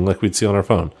percentage remaining like we'd see on our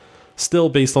phone. Still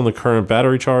based on the current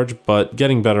battery charge, but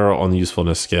getting better on the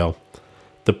usefulness scale.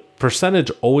 The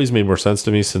percentage always made more sense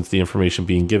to me since the information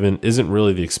being given isn't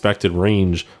really the expected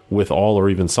range with all or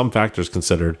even some factors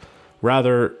considered,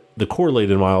 rather the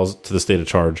correlated miles to the state of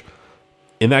charge.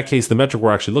 In that case, the metric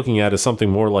we're actually looking at is something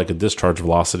more like a discharge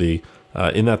velocity,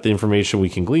 in that the information we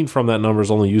can glean from that number is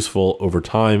only useful over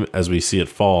time as we see it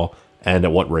fall and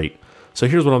at what rate. So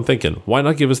here's what I'm thinking. Why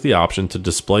not give us the option to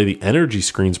display the energy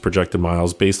screen's projected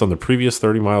miles based on the previous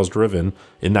 30 miles driven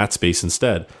in that space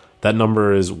instead? That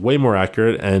number is way more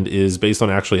accurate and is based on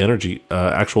actual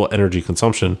energy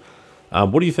consumption.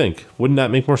 What do you think? Wouldn't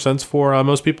that make more sense for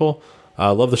most people?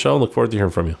 Love the show and look forward to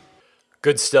hearing from you.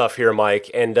 Good stuff here,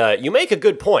 Mike. And you make a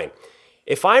good point.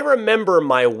 If I remember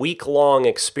my week-long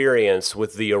experience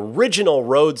with the original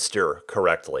Roadster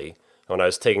correctly, when I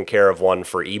was taking care of one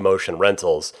for eMotion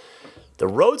Rentals, the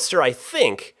Roadster, I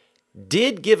think,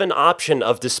 did give an option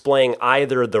of displaying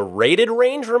either the rated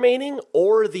range remaining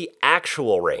or the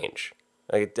actual range.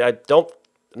 I'm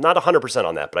not 100%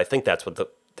 on that, but I think that's what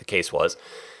the case was.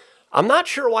 I'm not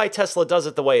sure why Tesla does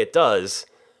it the way it does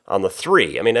on the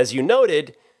 3. I mean, as you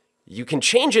noted, you can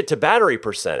change it to battery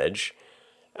percentage.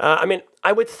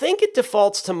 I would think it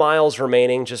defaults to miles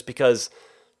remaining just because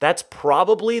that's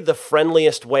probably the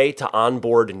friendliest way to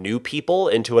onboard new people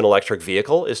into an electric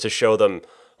vehicle, is to show them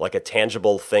like a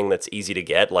tangible thing that's easy to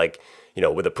get. Like,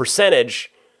 with a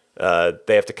percentage,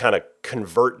 they have to kind of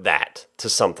convert that to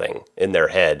something in their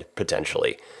head,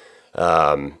 potentially.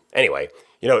 Anyway,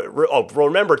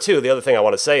 remember too, the other thing I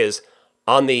want to say is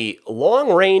on the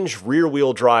long-range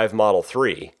rear-wheel drive Model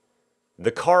 3,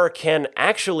 the car can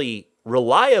actually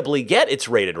reliably get its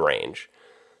rated range.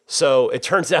 So it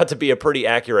turns out to be a pretty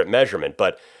accurate measurement,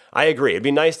 but I agree. It'd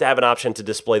be nice to have an option to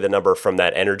display the number from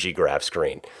that energy graph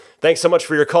screen. Thanks so much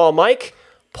for your call, Mike.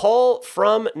 Paul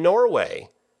from Norway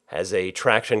has a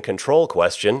traction control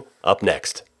question up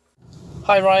next.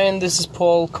 Hi, Ryan. This is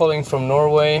Paul calling from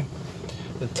Norway,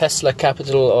 the Tesla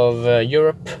capital of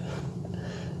Europe.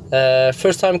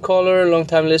 First-time caller,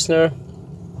 long-time listener.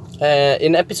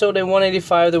 In episode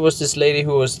 185, there was this lady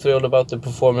who was thrilled about the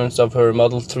performance of her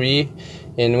Model 3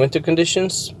 in winter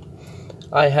conditions.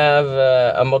 I have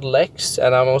a Model X,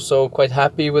 and I'm also quite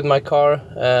happy with my car,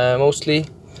 mostly.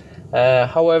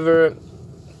 However,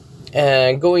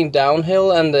 going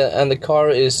downhill and the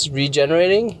car is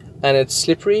regenerating and it's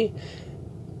slippery,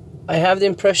 I have the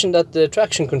impression that the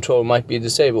traction control might be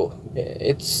disabled.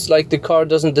 It's like the car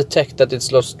doesn't detect that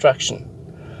it's lost traction.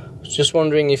 Just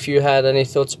wondering if you had any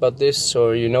thoughts about this,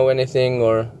 or you know anything,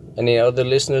 or any other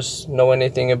listeners know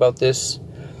anything about this.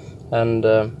 And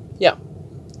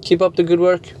keep up the good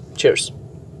work. Cheers.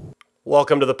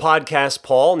 Welcome to the podcast,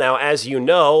 Paul. Now, as you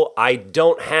know, I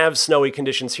don't have snowy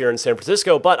conditions here in San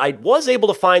Francisco, but I was able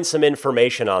to find some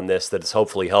information on this that is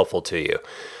hopefully helpful to you.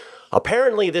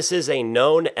 Apparently, this is a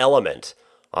known element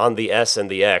on the S and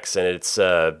the X, and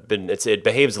it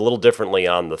behaves a little differently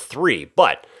on the 3.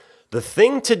 But the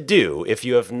thing to do, if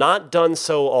you have not done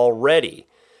so already,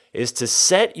 is to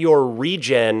set your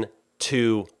regen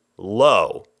to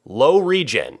low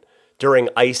regen during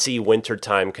icy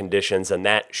wintertime conditions, and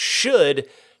that should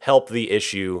help the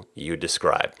issue you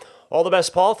describe. All the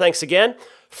best, Paul. Thanks again.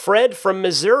 Fred from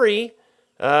Missouri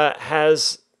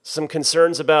has some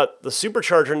concerns about the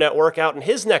supercharger network out in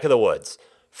his neck of the woods.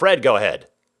 Fred, go ahead.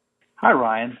 Hi,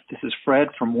 Ryan. This is Fred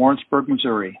from Warrensburg,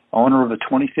 Missouri, owner of a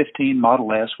 2015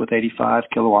 Model S with 85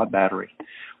 kilowatt battery.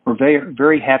 We're very,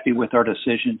 very happy with our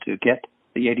decision to get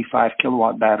the 85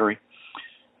 kilowatt battery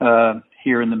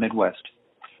here in the Midwest.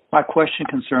 My question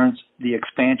concerns the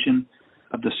expansion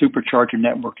of the supercharger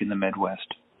network in the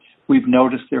Midwest. We've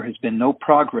noticed there has been no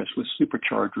progress with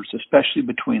superchargers, especially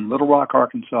between Little Rock,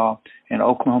 Arkansas, and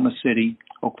Oklahoma City,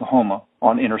 Oklahoma,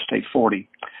 on Interstate 40.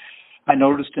 I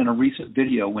noticed in a recent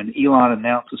video when Elon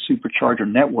announced the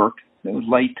supercharger network, that was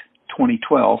late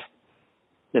 2012,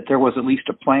 that there was at least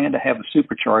a plan to have a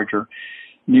supercharger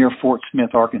near Fort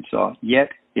Smith, Arkansas, yet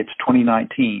it's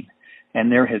 2019,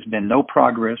 and there has been no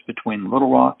progress between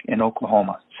Little Rock and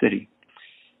Oklahoma City.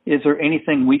 Is there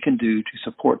anything we can do to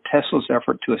support Tesla's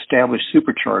effort to establish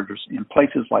superchargers in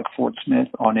places like Fort Smith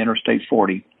on Interstate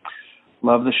 40?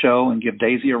 Love the show, and give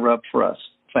Daisy a rub for us.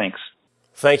 Thanks.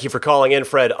 Thank you for calling in,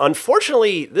 Fred.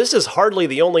 Unfortunately, this is hardly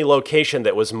the only location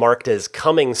that was marked as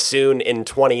coming soon in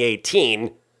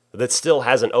 2018 that still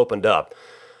hasn't opened up.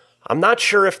 I'm not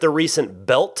sure if the recent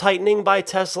belt tightening by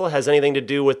Tesla has anything to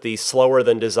do with the slower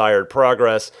than desired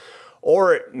progress,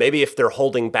 or maybe if they're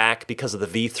holding back because of the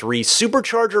V3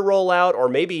 supercharger rollout, or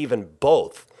maybe even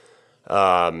both.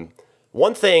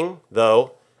 One thing,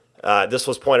 though, this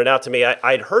was pointed out to me.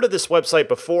 I'd heard of this website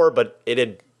before, but it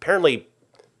had apparently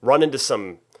run into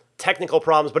some technical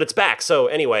problems, but it's back. So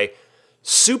anyway,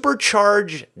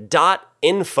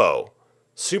 supercharge.info,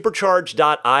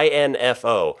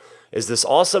 supercharge.info is this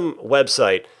awesome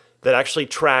website that actually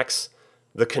tracks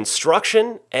the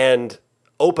construction and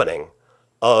opening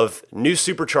of new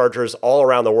superchargers all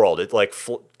around the world. It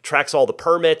tracks all the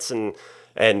permits and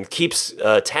keeps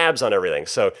tabs on everything.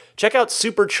 So check out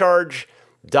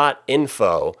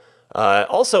supercharge.info.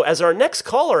 Also, as our next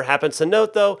caller happens to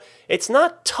note, though, it's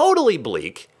not totally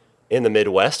bleak in the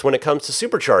Midwest when it comes to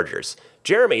superchargers.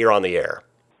 Jeremy, you're on the air.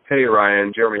 Hey,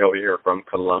 Ryan. Jeremy over here from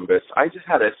Columbus. I just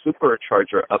had a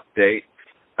supercharger update.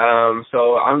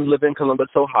 So I live in Columbus,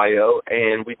 Ohio,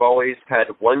 and we've always had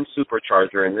one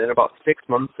supercharger, and then about 6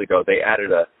 months ago, they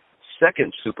added a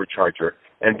second supercharger.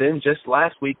 And then just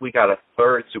last week, we got a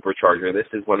third supercharger. This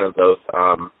is one of those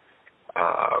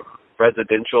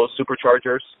residential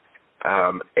superchargers.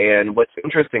 And what's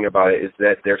interesting about it is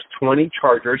that there's 20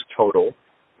 chargers total.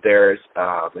 There's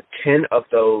 10 of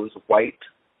those white,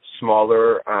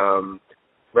 smaller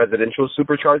residential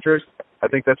superchargers. I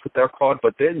think that's what they're called.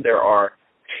 But then there are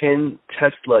 10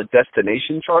 Tesla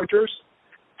destination chargers.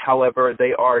 However,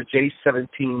 they are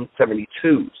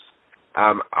J1772s.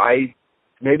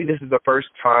 Maybe this is the first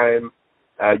time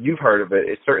you've heard of it.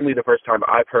 It's certainly the first time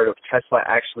I've heard of Tesla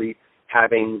actually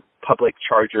having public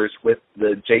chargers with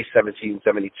the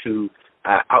J1772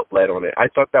 outlet on it. I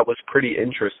thought that was pretty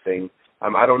interesting.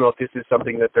 I don't know if this is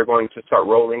something that they're going to start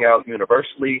rolling out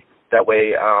universally. That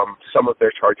way some of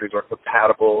their chargers are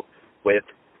compatible with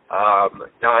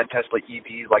non-Tesla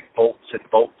EVs like Volts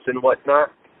and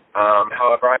whatnot.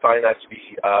 However, I find that to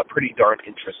be pretty darn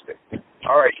interesting.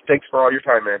 All right. Thanks for all your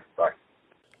time, man. Bye.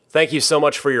 Thank you so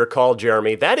much for your call,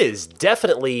 Jeremy. That is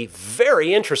definitely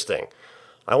very interesting.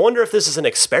 I wonder if this is an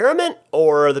experiment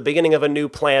or the beginning of a new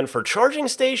plan for charging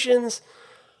stations.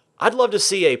 I'd love to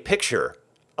see a picture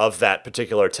of that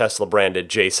particular Tesla-branded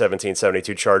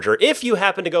J1772 charger if you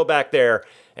happen to go back there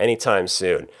anytime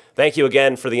soon. Thank you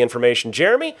again for the information,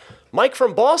 Jeremy. Mike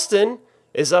from Boston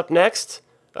is up next,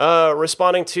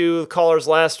 responding to callers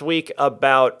last week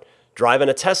about driving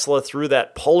a Tesla through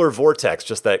that polar vortex,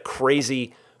 just that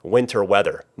crazy winter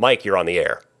weather. Mike, you're on the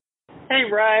air. Hey,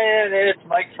 Ryan, it's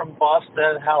Mike from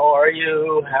Boston. How are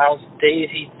you? How's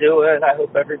Daisy doing? I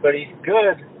hope everybody's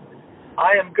good.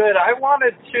 I am good. I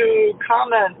wanted to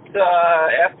comment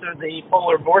after the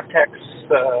polar vortex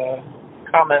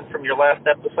comment from your last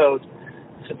episode.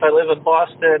 Since I live in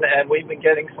Boston and we've been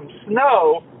getting some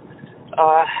snow,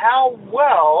 how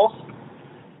well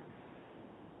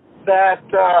that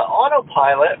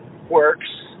autopilot works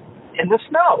in the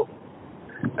snow.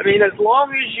 I mean, as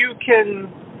long as you can,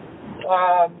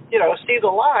 see the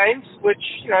lines, which,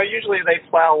 usually they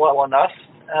plow well enough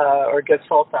or get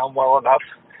salt down well enough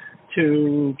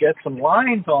to get some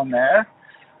lines on there,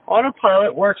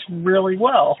 autopilot works really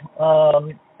well.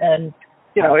 And,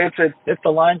 if the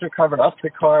lines are covered up,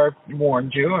 the car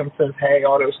warns you and says, hey,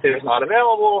 auto steer is not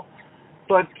available.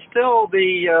 But still,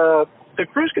 the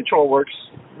cruise control works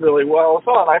really well as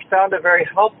well. And I found it very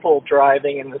helpful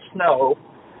driving in the snow.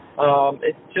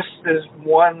 It just is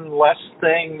one less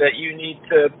thing that you need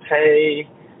to pay,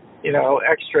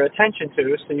 extra attention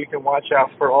to, so you can watch out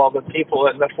for all the people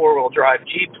in the four-wheel drive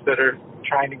Jeeps that are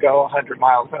trying to go 100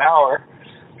 miles an hour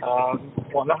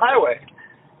on the highway.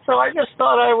 So I just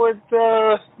thought I would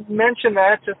mention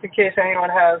that just in case anyone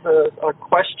has a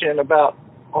question about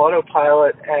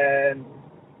autopilot and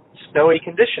snowy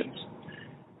conditions.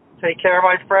 Take care,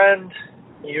 my friend.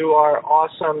 You are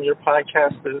awesome. Your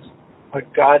podcast is a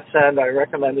godsend. I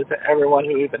recommend it to everyone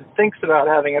who even thinks about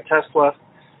having a Tesla.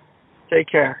 Take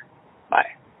care. Bye.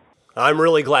 I'm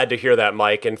really glad to hear that,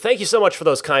 Mike, and thank you so much for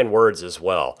those kind words as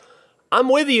well. I'm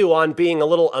with you on being a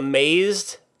little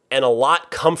amazed and a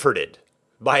lot comforted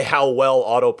by how well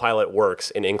autopilot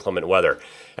works in inclement weather.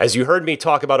 As you heard me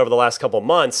talk about over the last couple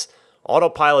months,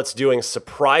 autopilot's doing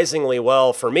surprisingly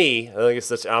well for me. I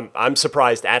guess I'm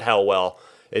surprised at how well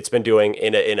it's been doing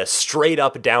in a straight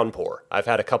up downpour. I've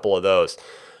had a couple of those.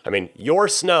 I mean, your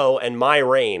snow and my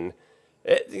rain,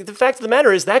 the fact of the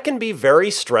matter is that can be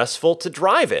very stressful to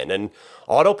drive in, and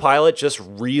autopilot just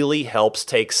really helps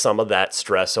take some of that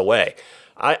stress away.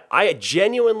 I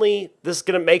genuinely, this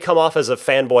is may come off as a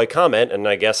fanboy comment, and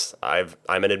I guess I'm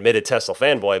an admitted Tesla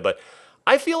fanboy, but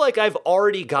I feel like I've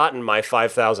already gotten my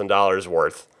 $5,000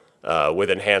 worth with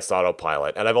enhanced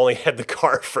autopilot, and I've only had the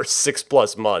car for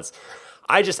 6+ months.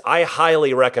 I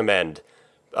highly recommend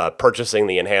purchasing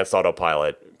the enhanced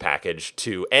autopilot package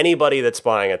to anybody that's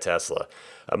buying a Tesla.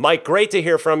 Mike, great to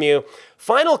hear from you.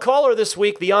 Final caller this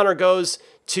week, the honor goes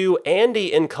to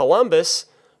Andy in Columbus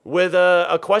with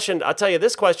a question. I'll tell you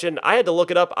this question, I had to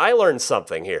look it up. I learned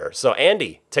something here. So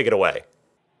Andy, take it away.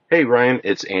 Hey Ryan,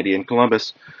 it's Andy in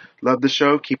Columbus. Love the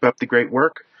show. Keep up the great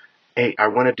work. Hey, I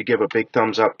wanted to give a big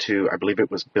thumbs up to, I believe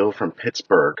it was Bill from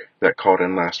Pittsburgh that called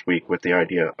in last week with the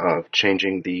idea of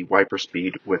changing the wiper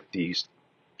speed with the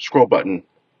scroll button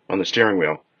on the steering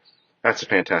wheel. That's a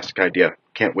fantastic idea.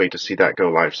 Can't wait to see that go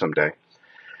live someday.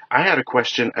 I had a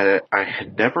question I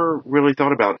had never really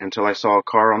thought about until I saw a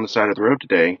car on the side of the road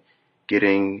today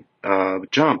getting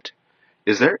jumped.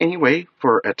 Is there any way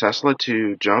for a Tesla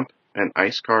to jump an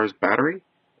ICE car's battery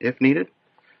if needed?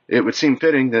 It would seem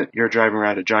fitting that you're driving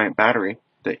around a giant battery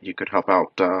that you could help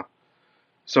out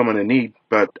someone in need,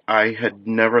 but I had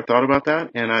never thought about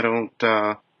that, and I don't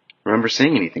remember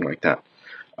seeing anything like that.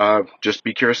 Just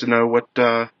be curious to know what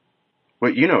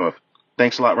you know of.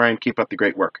 Thanks a lot, Ryan. Keep up the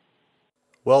great work.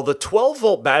 Well, the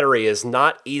 12-volt battery is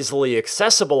not easily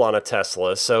accessible on a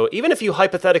Tesla, so even if you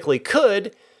hypothetically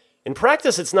could, in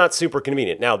practice it's not super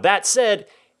convenient. Now, that said,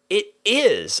 it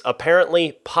is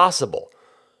apparently possible.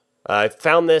 I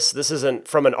found this is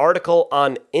from an article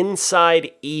on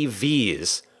Inside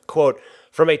EVs. Quote,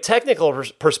 from a technical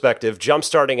perspective,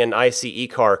 jump-starting an ICE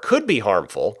car could be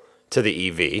harmful to the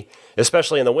EV,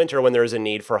 especially in the winter when there is a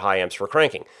need for high amps for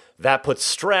cranking. That puts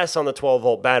stress on the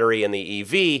 12-volt battery in the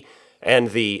EV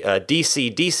and the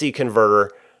DC-DC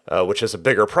converter, which is a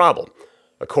bigger problem.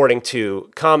 According to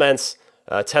comments,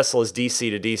 Tesla's DC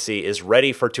to DC is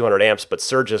ready for 200 amps, but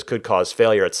surges could cause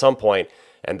failure at some point,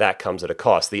 and that comes at a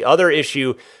cost. The other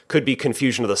issue could be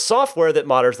confusion of the software that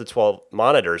monitors the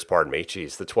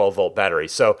 12-volt battery.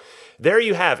 So there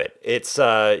you have it. It's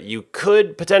you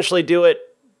could potentially do it,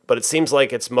 but it seems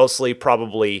like it's mostly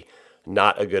probably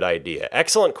not a good idea.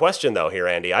 Excellent question, though, here,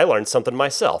 Andy. I learned something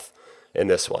myself in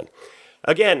this one.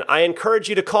 Again, I encourage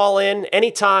you to call in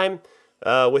anytime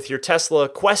with your Tesla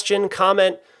question,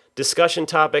 comment, discussion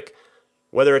topic,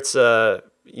 whether it's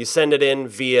you send it in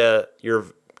via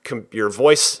your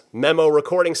voice memo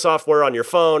recording software on your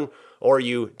phone, or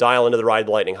you dial into the Ride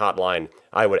Lightning hotline.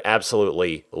 I would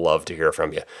absolutely love to hear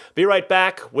from you. Be right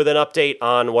back with an update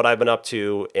on what I've been up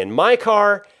to in my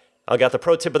car. I'll got the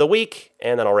pro tip of the week,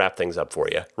 and then I'll wrap things up for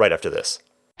you right after this.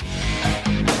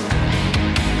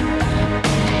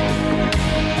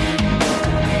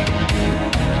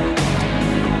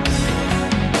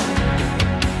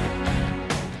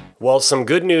 Well, some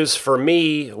good news for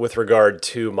me with regard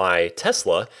to my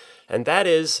Tesla, and that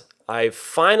is I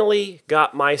finally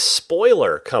got my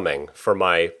spoiler coming for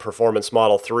my Performance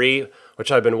Model 3,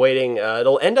 which I've been waiting.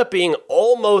 It'll end up being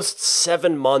almost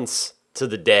 7 months to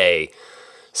the day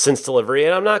since delivery,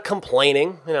 and I'm not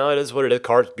complaining. You know, it is what it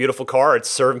is. Beautiful car. It's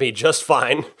served me just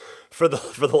fine for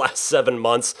the last 7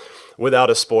 months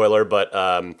without a spoiler. But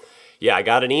yeah, I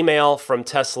got an email from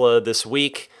Tesla this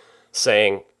week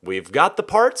saying, we've got the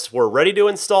parts. We're ready to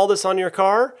install this on your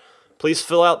car. Please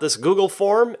fill out this Google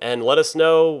form and let us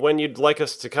know when you'd like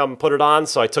us to come put it on.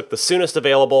 So I took the soonest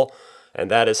available,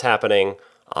 and that is happening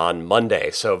on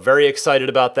Monday. So very excited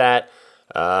about that.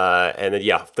 And then,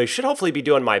 yeah, they should hopefully be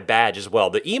doing my badge as well.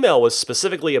 The email was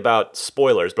specifically about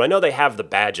spoilers, but I know they have the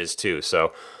badges too.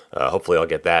 So hopefully I'll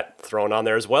get that thrown on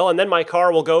there as well. And then my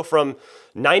car will go from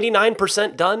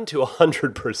 99% done to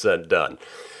 100% done.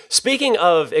 Speaking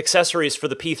of accessories for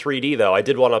the P3D, though, I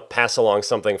did want to pass along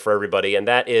something for everybody, and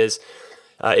that is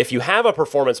if you have a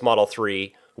Performance Model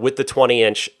 3 with the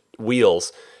 20-inch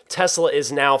wheels, Tesla is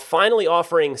now finally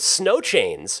offering snow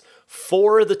chains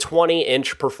for the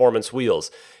 20-inch performance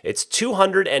wheels. It's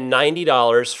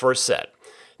 $290 for a set.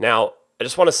 Now, I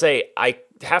just want to say, I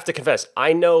have to confess,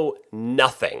 I know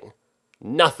nothing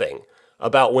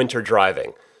about winter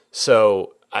driving.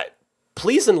 So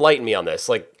please enlighten me on this.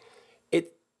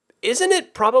 Isn't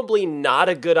it probably not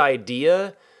a good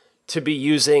idea to be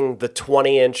using the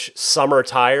 20-inch summer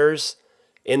tires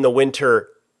in the winter,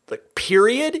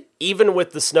 period, even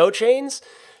with the snow chains?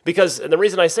 And the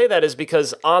reason I say that is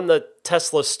because on the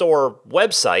Tesla store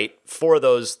website for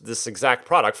this exact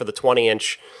product, for the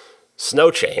 20-inch snow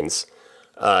chains,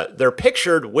 they're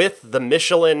pictured with the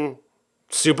Michelin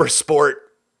Super Sport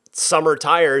summer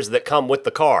tires that come with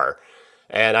the car.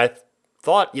 And I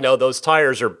thought, those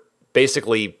tires are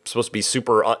basically supposed to be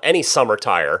any summer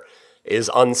tire, is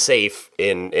unsafe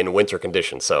in winter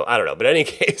conditions. So I don't know. But in any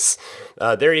case,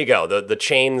 there you go. The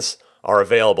chains are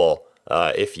available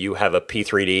if you have a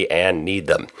P3D and need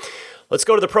them. Let's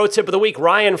go to the pro tip of the week.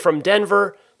 Ryan from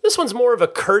Denver. This one's more of a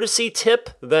courtesy tip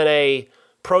than a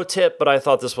pro tip, but I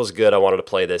thought this was good. I wanted to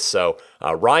play this. So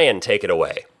Ryan, take it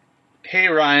away. Hey,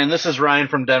 Ryan. This is Ryan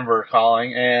from Denver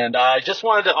calling, and I just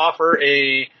wanted to offer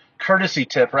a courtesy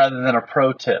tip rather than a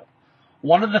pro tip.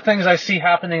 One of the things I see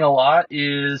happening a lot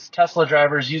is Tesla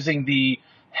drivers using the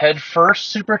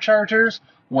head-first superchargers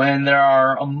when there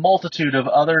are a multitude of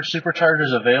other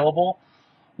superchargers available.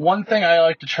 One thing I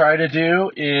like to try to do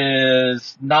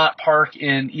is not park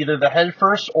in either the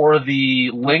head-first or the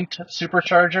linked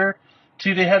supercharger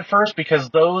to the head-first,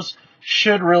 because those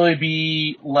should really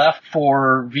be left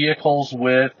for vehicles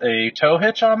with a tow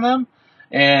hitch on them.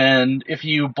 And if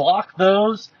you block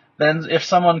those, then if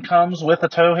someone comes with a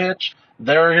tow hitch,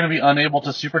 they're going to be unable to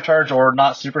supercharge or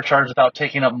not supercharge without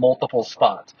taking up multiple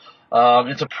spots.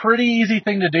 It's a pretty easy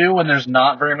thing to do when there's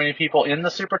not very many people in the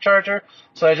supercharger.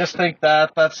 So I just think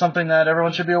that that's something that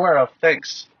everyone should be aware of.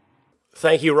 Thanks.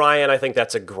 Thank you, Ryan. I think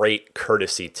that's a great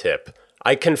courtesy tip.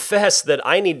 I confess that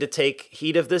I need to take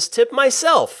heed of this tip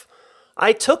myself.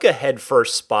 I took a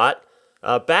head-first spot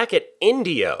back at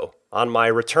Indio on my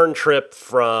return trip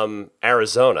from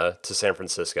Arizona to San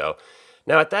Francisco.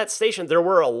 Now, at that station, there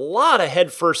were a lot of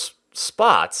head-first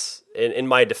spots in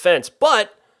my defense,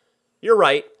 but you're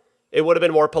right. It would have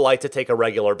been more polite to take a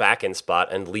regular back-end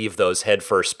spot and leave those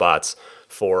head-first spots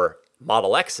for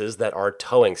Model X's that are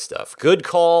towing stuff. Good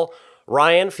call,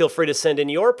 Ryan. Feel free to send in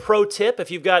your pro tip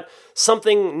if you've got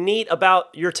something neat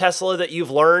about your Tesla that you've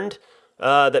learned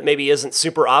that maybe isn't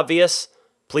super obvious.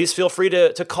 Please feel free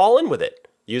to call in with it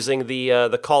using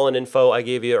the call-in info I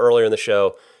gave you earlier in the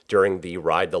show during the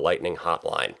Ride the Lightning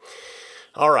hotline.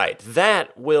 All right,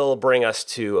 that will bring us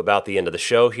to about the end of the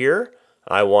show here.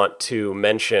 I want to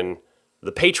mention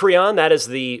the Patreon. That is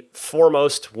the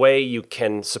foremost way you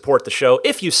can support the show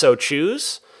if you so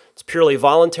choose. It's purely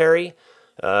voluntary.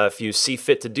 If you see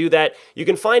fit to do that, you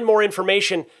can find more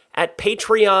information at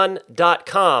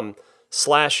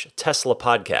patreon.com/Tesla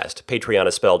Podcast. Patreon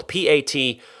is spelled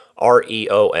Patreon.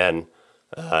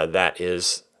 That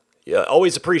is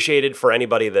always appreciated for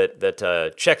anybody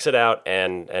that checks it out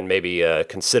and maybe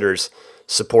considers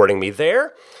supporting me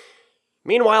there.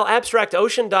 Meanwhile,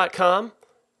 AbstractOcean.com,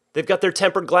 they've got their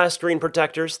tempered glass screen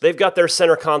protectors. They've got their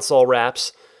center console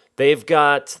wraps. They've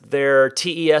got their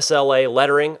TESLA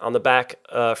lettering on the back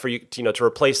for you to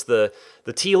replace the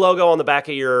T logo on the back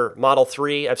of your Model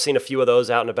 3. I've seen a few of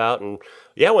those out and about, and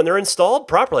yeah, when they're installed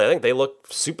properly, I think they look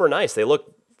super nice. They look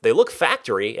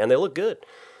factory and they look good.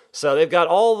 So they've got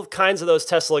all kinds of those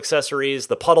Tesla accessories,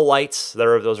 the puddle lights,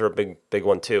 those are a big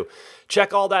one too.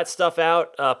 Check all that stuff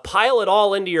out. Pile it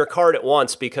all into your cart at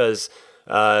once because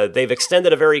they've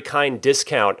extended a very kind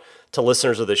discount to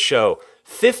listeners of the show.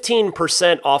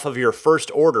 15% off of your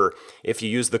first order if you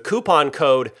use the coupon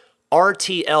code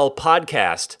RTL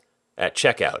Podcast at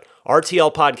checkout.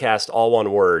 RTL Podcast, all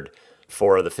one word,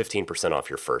 for the 15% off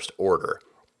your first order.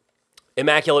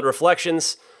 Immaculate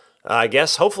Reflections. I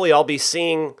guess hopefully I'll be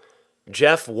seeing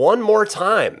Jeff one more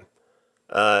time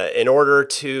in order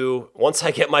to, once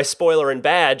I get my spoiler and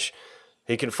badge,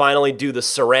 he can finally do the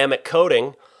ceramic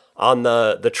coating on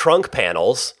the trunk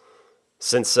panels.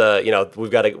 Since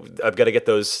I've got to get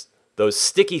those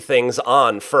sticky things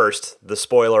on first, the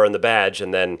spoiler and the badge,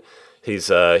 and then he's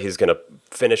going to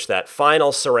finish that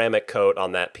final ceramic coat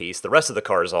on that piece. The rest of the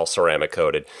car is all ceramic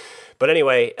coated. But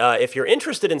anyway, if you're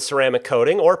interested in ceramic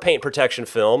coating or paint protection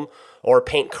film or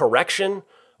paint correction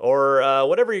or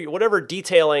whatever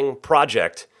detailing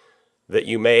project that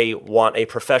you may want a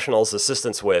professional's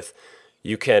assistance with,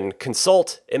 you can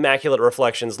consult Immaculate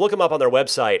Reflections. Look them up on their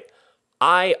website,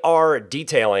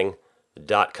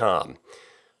 irdetailing.com.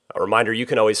 A reminder, you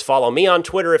can always follow me on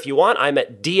Twitter if you want. I'm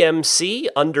at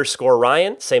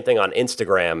DMC_Ryan. Same thing on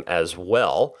Instagram as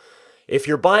well. If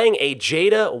you're buying a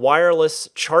Jada wireless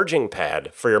charging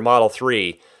pad for your Model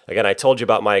 3, again, I told you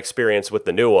about my experience with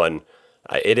the new one.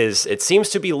 It seems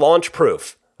to be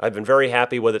launch-proof. I've been very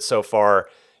happy with it so far.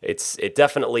 It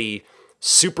definitely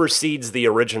supersedes the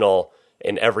original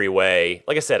in every way.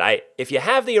 Like I said, if you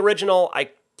have the original, I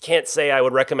can't say I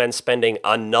would recommend spending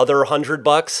another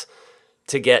 $100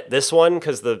 to get this one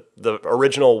because the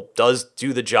original does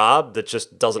do the job. That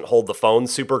just doesn't hold the phone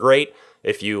super great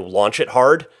if you launch it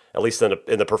hard, at least in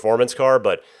the performance car.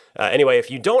 But anyway, if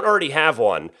you don't already have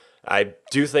one, I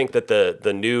do think that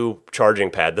the new charging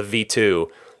pad, the V2,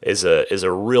 is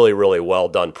a really, really well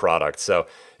done product. So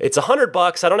it's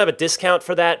 $100. I don't have a discount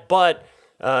for that, but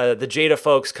the Jada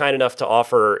folks kind enough to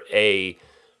offer a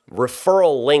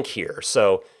referral link here.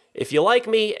 So if you like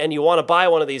me and you want to buy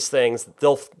one of these things,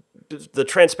 the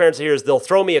transparency here is they'll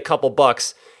throw me a couple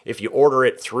bucks if you order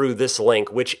it through this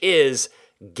link, which is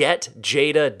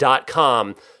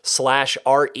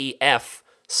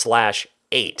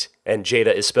getjada.com/ref/8. And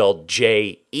Jada is spelled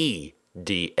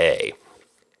Jeda.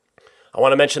 I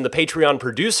want to mention the Patreon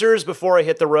producers before I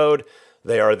hit the road.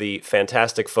 They are the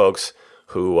fantastic folks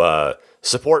who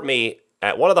support me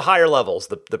at one of the higher levels.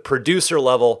 The producer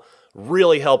level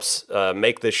really helps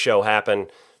make this show happen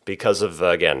because of,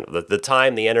 again, the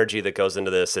time, the energy that goes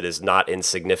into this. It is not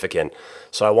insignificant.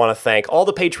 So I want to thank all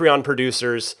the Patreon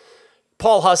producers: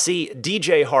 Paul Hussey,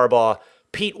 DJ Harbaugh,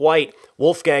 Pete White,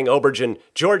 Wolfgang Obergen,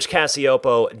 George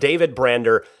Cassiopo, David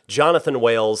Brander, Jonathan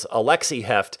Wales, Alexi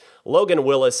Heft, Logan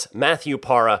Willis, Matthew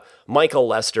Para, Michael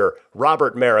Lester,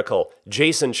 Robert Miracle,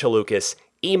 Jason Chalukas,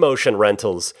 Emotion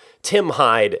Rentals, Tim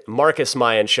Hyde, Marcus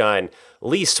Mayenshine,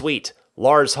 Lee Sweet,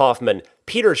 Lars Hoffman,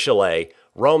 Peter Chalet,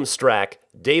 Rome Strack,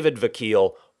 David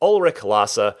Vakil, Ulrich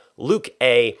Lassa, Luke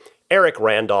A., Eric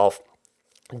Randolph,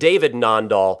 David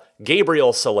Nondahl,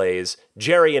 Gabriel Salays,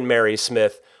 Jerry and Mary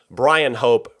Smith, Brian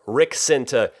Hope, Rick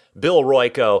Cinta, Bill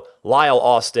Royko, Lyle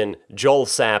Austin, Joel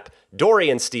Sapp, Dory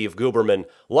and Steve Guberman,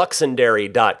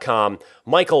 Luxendary.com,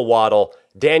 Michael Waddle,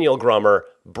 Daniel Grummer,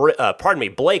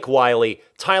 Blake Wiley,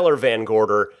 Tyler Van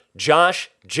Gorder, Josh,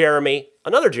 Jeremy,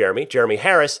 another Jeremy, Jeremy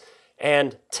Harris,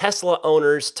 and Tesla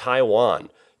Owners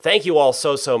Taiwan. Thank you all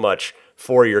so much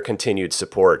for your continued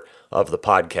support of the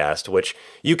podcast, which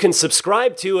you can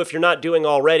subscribe to if you're not doing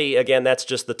already. Again, that's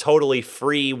just the totally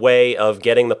free way of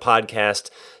getting the podcast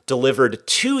delivered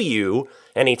to you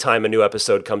anytime a new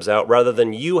episode comes out, rather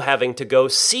than you having to go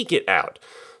seek it out.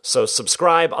 So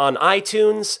subscribe on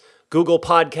iTunes, Google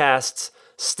Podcasts,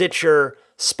 Stitcher,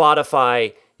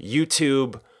 Spotify,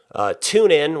 YouTube,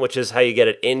 TuneIn, which is how you get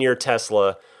it in your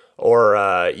Tesla,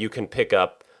 or you can pick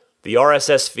up the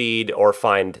RSS feed or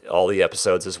find all the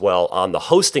episodes as well on the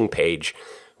hosting page,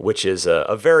 which is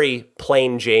a very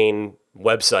plain Jane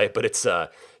website, but it's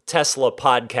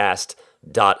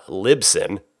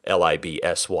teslapodcast.libsyn,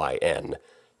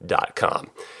 LIBSYN.com.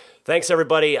 Thanks,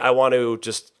 everybody. I want to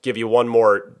just give you one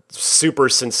more super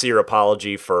sincere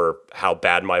apology for how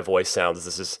bad my voice sounds.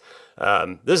 This is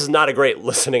not a great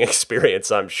listening experience,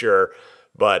 I'm sure,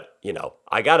 but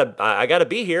I gotta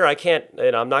be here. I can't.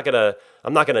 I'm not gonna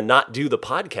not do the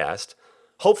podcast.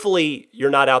 Hopefully,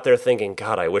 you're not out there thinking,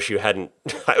 God, I wish you hadn't.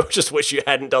 I just wish you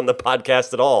hadn't done the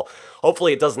podcast at all.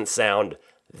 Hopefully, it doesn't sound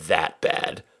that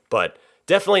bad, but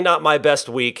definitely not my best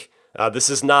week.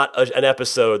 This is not an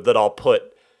episode that I'll put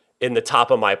in the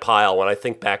top of my pile when I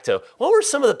think back to what were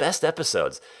some of the best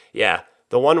episodes. Yeah,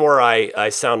 the one where I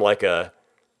sound like a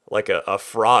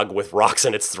frog with rocks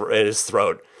in his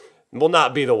throat will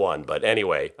not be the one. But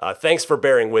anyway, thanks for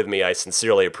bearing with me. I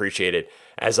sincerely appreciate it,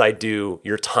 as I do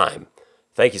your time.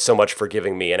 Thank you so much for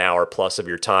giving me an hour plus of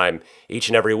your time each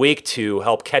and every week to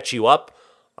help catch you up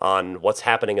on what's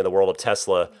happening in the world of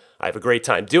Tesla. I have a great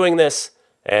time doing this,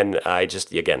 and I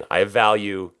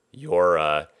value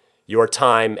your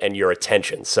time and your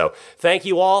attention. So thank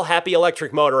you all. Happy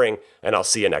electric motoring, and I'll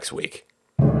see you next week.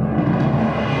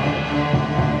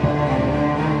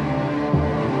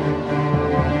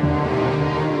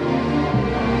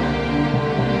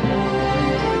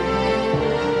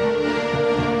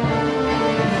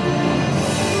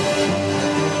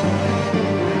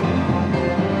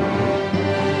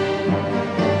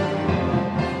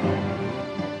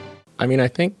 I mean, I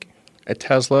think a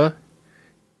Tesla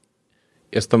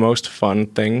is the most fun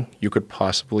thing you could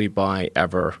possibly buy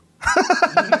ever.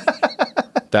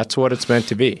 That's what it's meant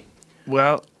to be.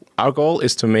 Well, our goal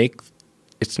is to make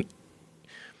it's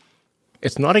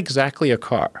not exactly a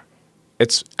car.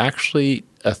 It's actually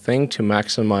a thing to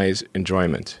maximize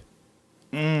enjoyment.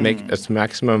 Make it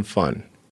maximum fun.